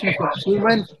 Okay, question for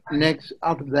Suman. Next,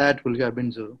 after that, we'll get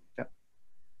Binzuru. Yeah.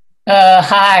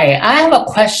 Hi, I have a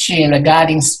question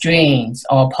regarding strains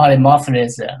or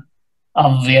polymorphism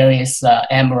of various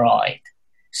amyloid.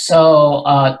 So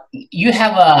you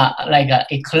have a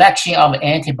collection of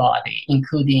antibody,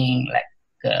 including like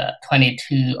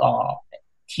 22 or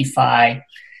T5.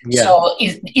 Yeah. So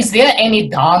is there any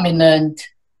dominant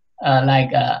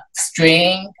like a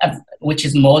strain which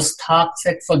is most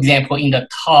toxic, for example, in the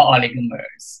tau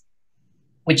oligomers,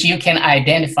 which you can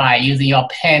identify using your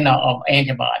panel of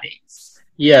antibodies?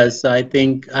 Yes, I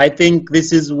think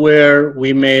this is where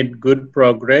we made good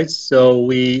progress. So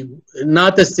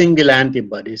not a single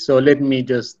antibody. So let me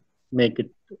just make it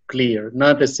clear,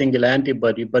 not a single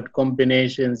antibody, but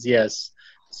combinations, yes.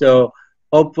 So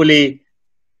hopefully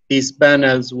these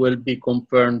panels will be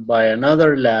confirmed by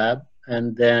another lab,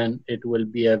 and then it will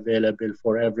be available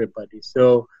for everybody.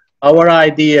 So our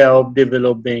idea of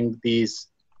developing these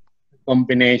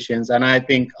combinations, and I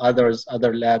think other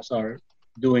labs are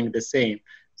doing the same.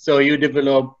 So you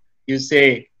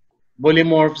say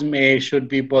polymorphism A should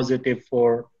be positive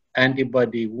for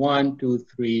antibody 1, 2,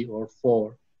 3, or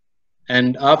 4.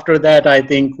 And after that, I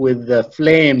think with the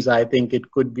flames, I think it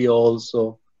could be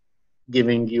also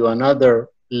giving you another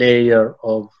layer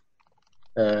of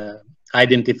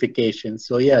identification.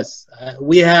 So yes,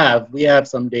 we have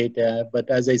some data, but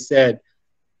as I said,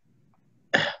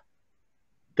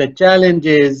 the challenge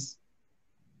is,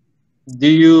 do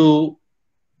you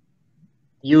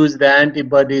use the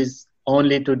antibodies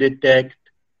only to detect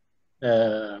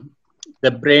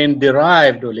the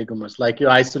brain-derived oligomers? Like you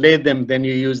isolate them, then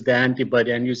you use the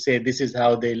antibody and you say, this is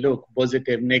how they look,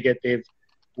 positive, negative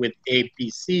with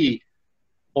APC,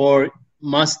 or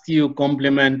must you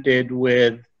complement it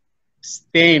with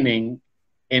staining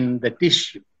in the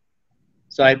tissue?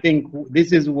 So I think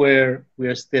this is where we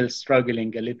are still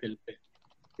struggling a little bit,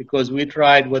 because we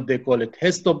tried what they call it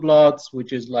histoblots,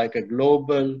 which is like a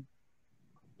global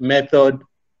method.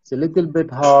 It's a little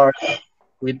bit hard.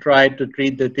 We tried to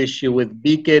treat the tissue with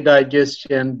BK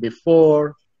digestion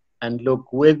before and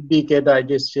look with BK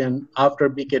digestion, after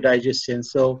BK digestion.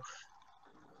 So,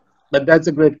 but that's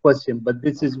a great question. But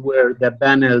this is where the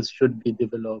panels should be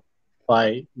developed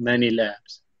by many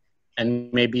labs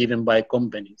and maybe even by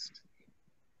companies.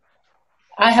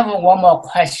 I have one more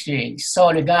question.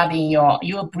 So regarding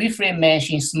you briefly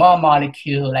mentioned small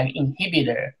molecule like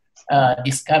inhibitor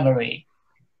discovery.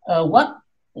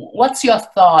 What's your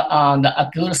thought on a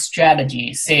good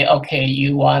strategy? Say, okay,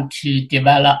 you want to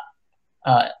develop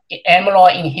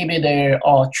amyloid inhibitor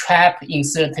or trap in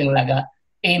certain like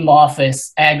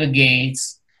amorphous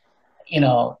aggregates,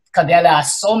 because there are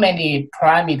so many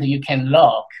parameters you can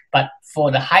look. But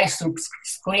for the high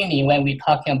screening, when we're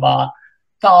talking about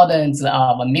thousands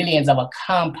of millions of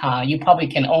compounds, you probably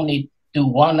can only do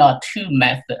one or two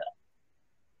methods.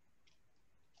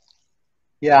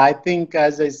 Yeah, I think,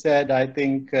 as I said, I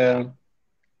think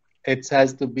it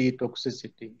has to be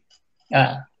toxicity.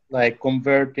 Like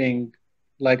converting,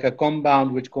 like a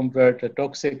compound which converts a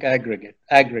toxic aggregate.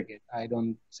 I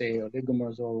don't say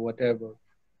oligomers or whatever.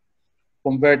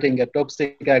 Converting a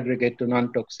toxic aggregate to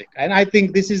non-toxic. And I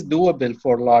think this is doable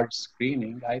for large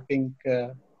screening. I think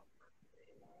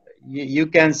you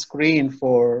can screen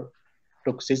for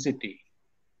toxicity.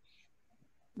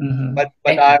 Mm-hmm. But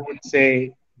I would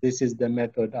say this is the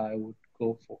method I would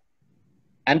go for.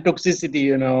 And toxicity,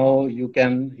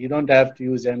 you don't have to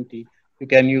use empty. You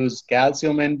can use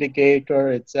calcium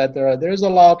indicator, etc. There's a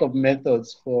lot of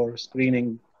methods for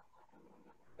screening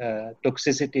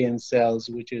toxicity in cells,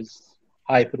 which is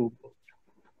high throughput.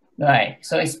 Right.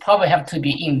 So it's probably have to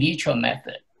be in vitro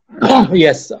method.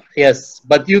 Yes.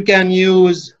 But you can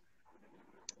use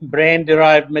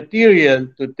brain-derived material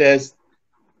to test,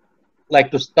 like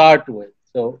to start with.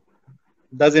 So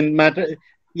doesn't matter.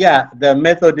 Yeah, the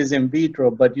method is in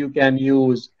vitro, but you can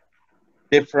use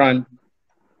different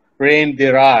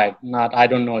brain-derived, I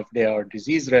don't know if they are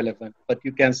disease relevant, but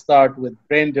you can start with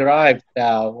brain-derived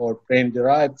tau or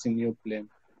brain-derived synuclein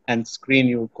and screen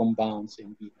your compounds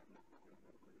in vitro.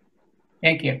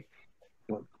 Thank you.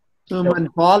 So,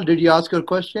 Paul, did you ask your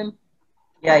question?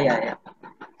 Yeah.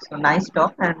 So nice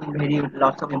talk and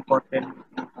lots of important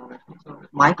information. So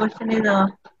my question is,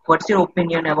 what's your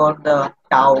opinion about the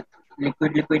tau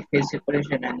liquid phase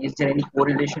separation, and is there any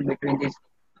correlation between this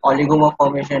oligomer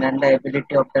formation and the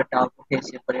ability of the tau to phase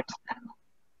separate, and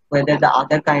whether the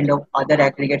other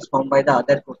aggregates formed by the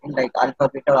other protein like alpha,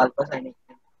 beta, or alpha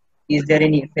synuclein, is there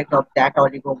any effect of that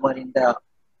oligomer in the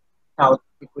tau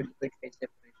liquid phase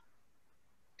separation?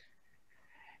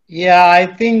 Yeah, I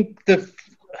think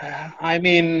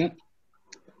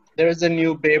there's a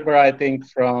new paper, I think,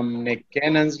 from Nick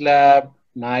Cannon's lab,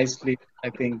 nicely, I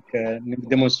think,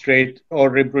 demonstrate or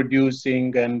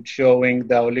reproducing and showing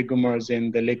the oligomers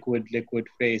in the liquid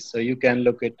phase. So you can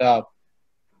look it up.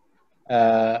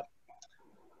 I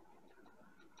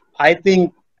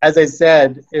think, as I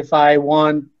said, if I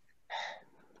want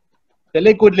the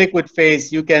liquid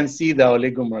phase, you can see the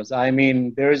oligomers.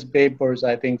 There's papers,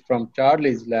 I think, from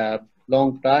Charlie's lab,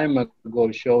 long time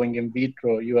ago showing in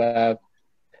vitro, you have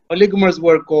oligomers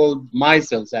were called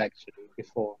micelles actually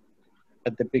before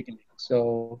at the beginning.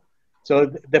 So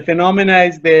the phenomena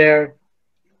is there.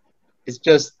 It's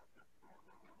just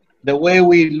the way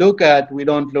we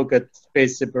don't look at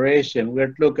phase separation. We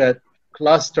look at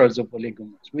clusters of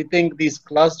oligomers. We think these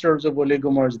clusters of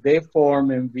oligomers, they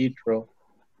form in vitro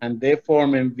and they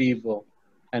form in vivo,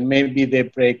 and maybe they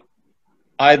break,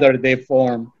 either they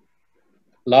form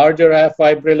larger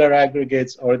fibrillar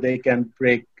aggregates or they can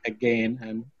break again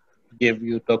and give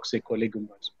you toxic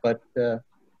oligomers. But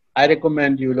I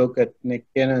recommend you look at Nick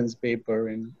Kennan's paper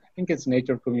in, I think it's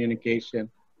Nature Communication,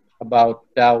 about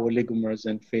tau oligomers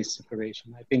and phase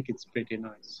separation. I think it's pretty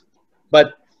nice. But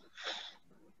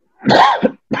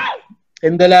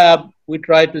in the lab, we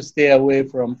try to stay away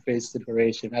from phase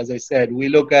separation. As I said, we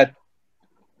look at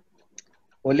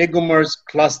oligomers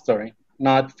clustering,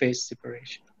 not phase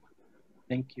separation.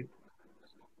 Thank you.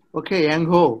 Okay, Yang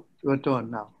Ho, your turn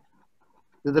now.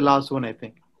 This is the last one, I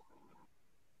think.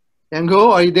 Yang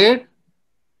Ho, are you there?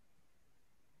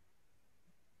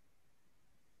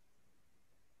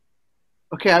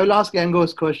 Okay, I will ask Yang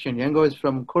Ho's question. Yang Ho is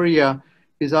from Korea.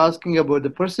 He's asking about the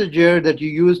procedure that you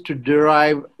use to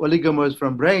derive oligomers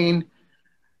from brain.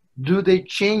 Do they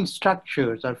change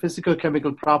structures or physical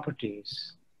chemical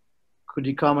properties? Could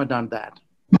you comment on that?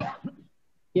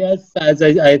 Yes, as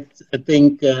I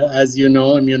think, as you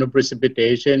know,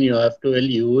 immunoprecipitation, you have to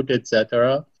elute,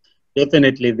 etc.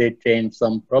 Definitely they change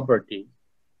some property.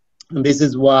 And this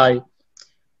is why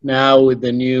now with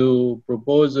the new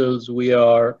proposals, we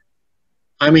are,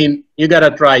 I mean, you got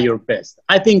to try your best.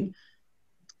 I think,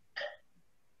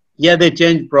 yeah, they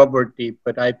change property,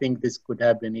 but I think this could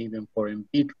happen even for in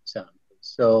vitro samples.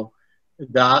 So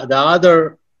the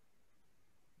other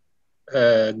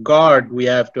guard we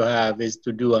have to have is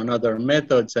to do another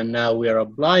methods, and now we are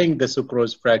applying the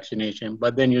sucrose fractionation.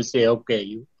 But then you say,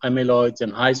 okay, amyloids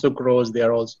and high sucrose, they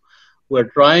are also, we're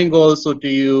trying also to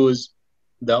use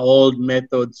the old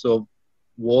methods of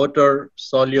water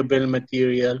soluble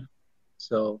material.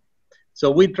 So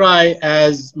we try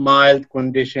as mild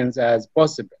conditions as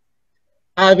possible.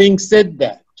 Having said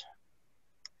that,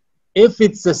 if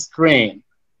it's a strain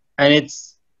and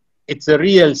it's a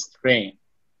real strain,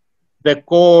 the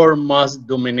core must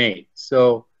dominate.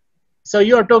 So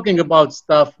you're talking about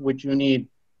stuff which you need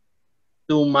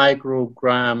 2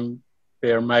 microgram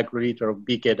per microliter of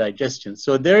BK digestion.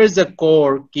 So there is a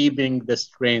core keeping the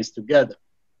strains together.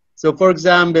 So for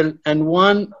example, and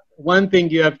one thing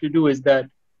you have to do is that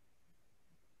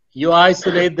you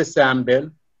isolate the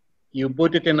sample, you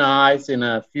put it in ice, in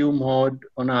a fume hood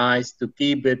on ice to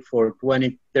keep it for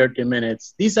 20, 30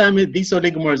 minutes. These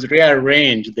oligomers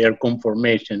rearrange their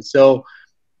conformation. So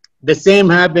the same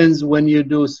happens when you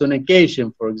do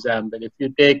sonication, for example. If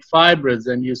you take fibrils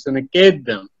and you sonicate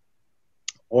them,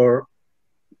 or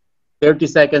 30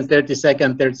 seconds, 30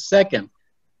 seconds, 30 seconds,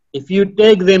 if you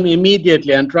take them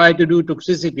immediately and try to do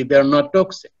toxicity, they're not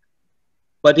toxic.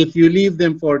 But if you leave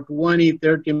them for 20,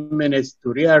 30 minutes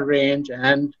to rearrange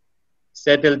and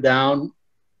settle down,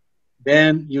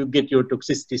 then you get your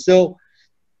toxicity. So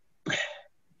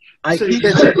I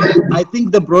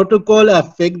think the protocol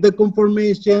affects the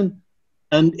conformation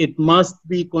and it must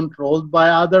be controlled by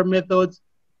other methods,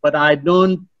 but I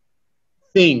don't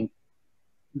think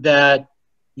that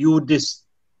you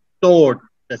distort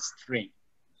the strain.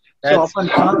 So upon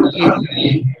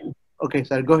sonication, okay,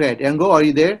 sir, go ahead. Yango, are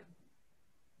you there?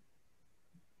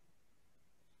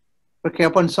 Okay,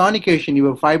 upon sonication,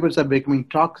 your fibers are becoming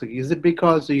toxic. Is it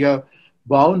because your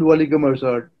bound oligomers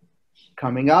are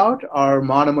coming out, or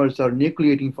monomers are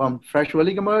nucleating from fresh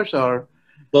oligomers, or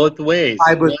both ways?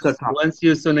 Fibers once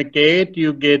you sonicate,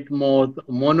 you get more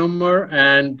monomer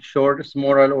and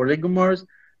smaller oligomers,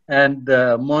 and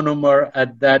the monomer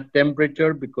at that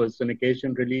temperature, because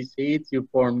sonication release heats, you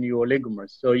form new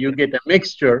oligomers. So you get a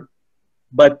mixture,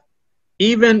 but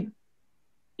even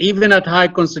at high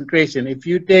concentration, if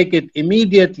you take it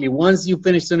immediately, once you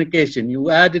finish sonication,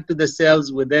 you add it to the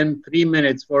cells within 3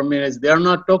 minutes, 4 minutes, they are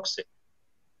not toxic.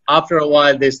 After a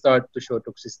while, they start to show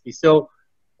toxicity. So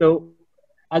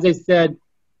as I said,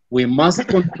 we must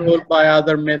control by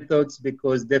other methods,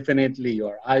 because definitely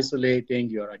you're isolating,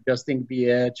 you're adjusting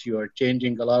pH, you're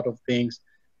changing a lot of things.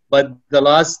 But the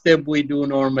last step we do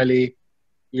normally,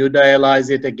 you dialyze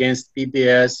it against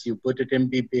PPS, you put it in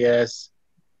PPS,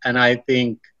 and I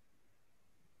think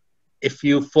if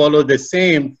you follow the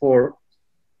same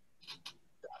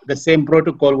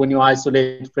protocol when you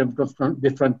isolate from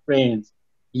different strains,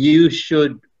 you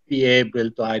should be able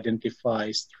to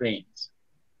identify strains.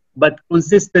 But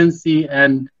consistency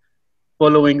and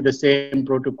following the same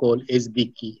protocol is the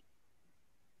key.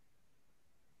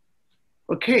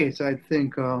 Okay, so I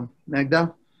think,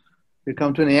 Magda, we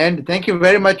come to an end. Thank you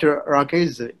very much,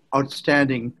 Rakez.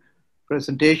 Outstanding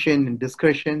presentation and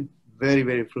discussion. Very,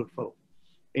 very fruitful.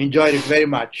 Enjoyed it very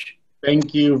much.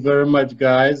 Thank you very much,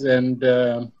 guys. And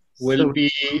we'll So-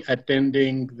 be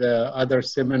attending the other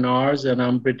seminars, and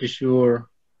I'm pretty sure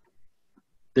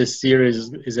this series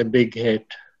is a big hit.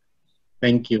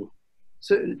 Thank you.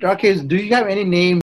 So, Rakez, do you have any name